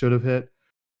it should have hit.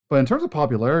 But in terms of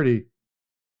popularity,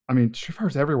 I mean, Street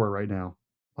Fighter's everywhere right now.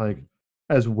 Like,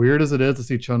 as weird as it is to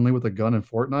see Chun-Li with a gun in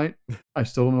Fortnite, I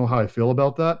still don't know how I feel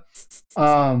about that.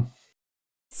 I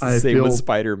Same with feel,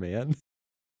 Spider-Man.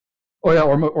 oh yeah,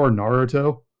 or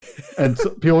Naruto, and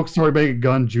so people started making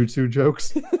gun jutsu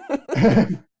jokes.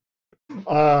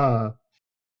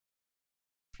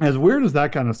 As weird as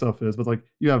that kind of stuff is, but like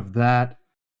you have that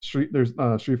there's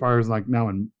Street Fighter is like now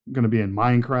going to be in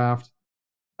Minecraft.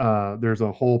 There's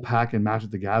a whole pack in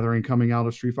Magic the Gathering coming out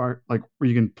of Street Fighter, like where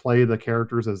you can play the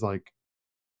characters as like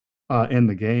in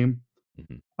the game.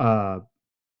 Mhm.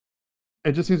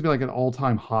 It just seems to be like an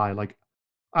all-time high. Like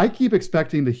I keep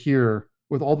expecting to hear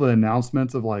with all the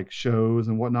announcements of like shows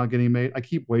and whatnot getting made. I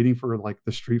keep waiting for like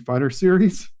the Street Fighter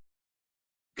series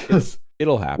because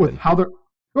It'll with happen. how they're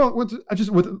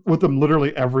with them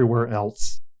literally everywhere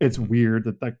else. It's weird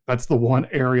that that's the one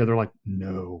area they're like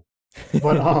no,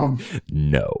 but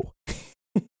no.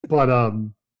 but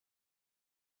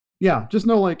yeah, just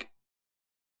know like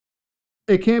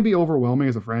it can be overwhelming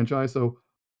as a franchise. So,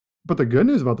 but the good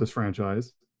news about this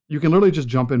franchise, you can literally just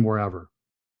jump in wherever.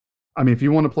 I mean, if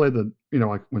you want to play the,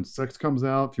 like when 6 comes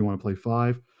out, if you want to play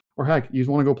 5, or heck, you just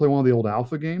want to go play one of the old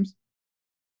alpha games,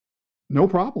 no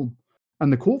problem.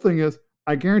 And the cool thing is,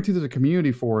 I guarantee there's a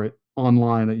community for it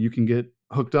online that you can get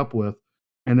hooked up with,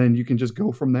 and then you can just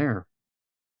go from there.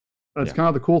 That's kind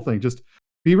of the cool thing. Just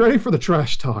be ready for the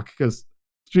trash talk because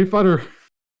Street Fighter,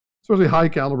 especially high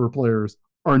caliber players,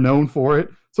 are known for it.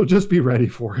 So just be ready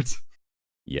for it.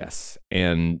 Yes.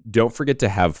 And don't forget to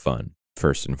have fun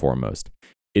first and foremost.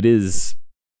 It is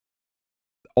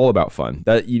all about fun.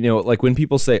 That, like when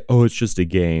people say, oh, it's just a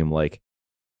game, like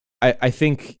I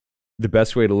think the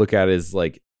best way to look at it is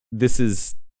like this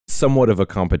is somewhat of a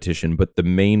competition, but the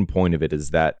main point of it is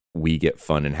that we get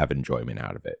fun and have enjoyment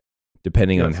out of it.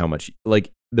 Depending on how much,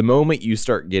 like the moment you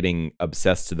start getting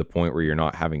obsessed to the point where you're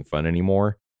not having fun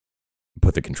anymore,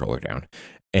 put the controller down.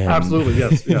 And absolutely,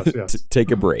 yes.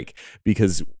 Take a break,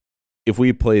 because if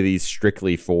we play these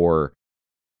strictly for,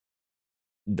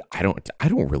 I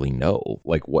don't really know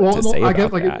like what to say about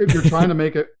guess like that. if you're trying to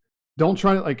make it, don't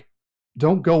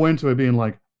go into it being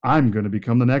like I'm going to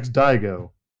become the next Daigo.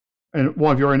 And if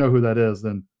you already know who that is,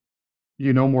 then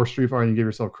you know more Street Fighter than you give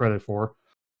yourself credit for.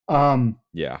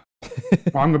 Yeah.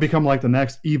 I'm going to become like the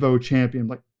next Evo champion.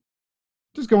 Like,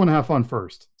 just go and have fun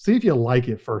first. See if you like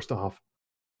it first off.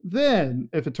 Then,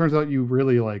 if it turns out you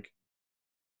really like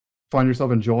find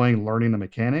yourself enjoying learning the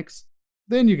mechanics,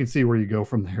 then you can see where you go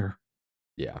from there.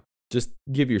 Yeah. Just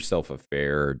give yourself a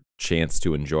fair chance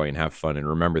to enjoy and have fun. And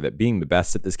remember that being the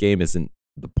best at this game isn't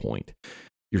the point.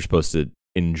 You're supposed to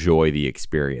enjoy the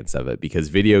experience of it, because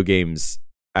video games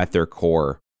at their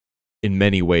core in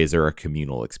many ways are a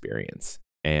communal experience.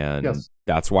 And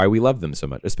that's why we love them so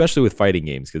much, especially with fighting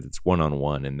games, because it's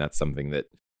one-on-one. And that's something that,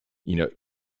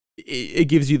 it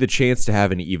gives you the chance to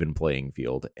have an even playing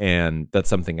field. And that's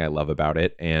something I love about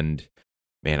it. And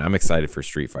man, I'm excited for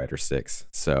Street Fighter 6.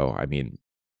 So, I mean,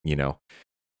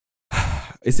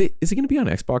 is it going to be on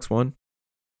Xbox One?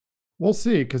 We'll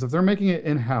see, because if they're making it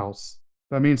in-house,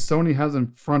 that means Sony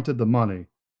hasn't fronted the money.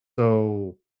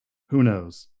 So who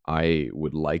knows? I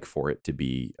would like for it to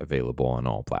be available on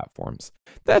all platforms.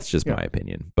 That's just my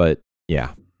opinion. But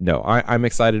yeah, no, I'm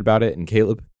excited about it. And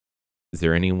Caleb, is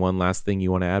there any one last thing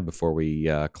you want to add before we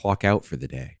clock out for the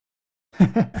day?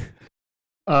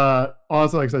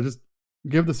 Honestly, like I said, just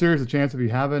give the series a chance if you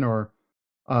haven't, or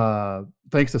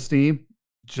thanks to Steam,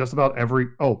 just about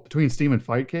between Steam and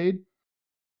Fightcade,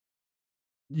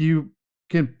 you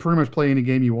can pretty much play any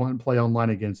game you want and play online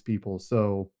against people.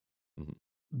 So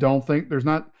don't think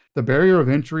the barrier of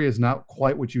entry is not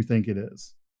quite what you think it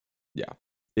is. Yeah,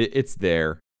 it's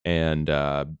there. And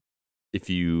if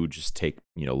you just take,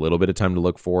 a little bit of time to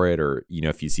look for it, or,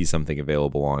 if you see something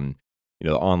available on,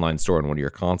 the online store on one of your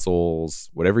consoles,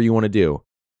 whatever you want to do,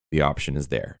 the option is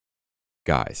there.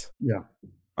 Guys. Yeah.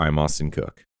 I'm Austin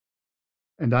Cook.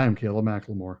 And I am Caleb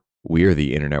McLemore. We are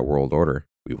the Internet World Order.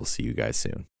 We will see you guys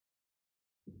soon.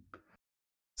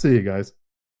 See you guys.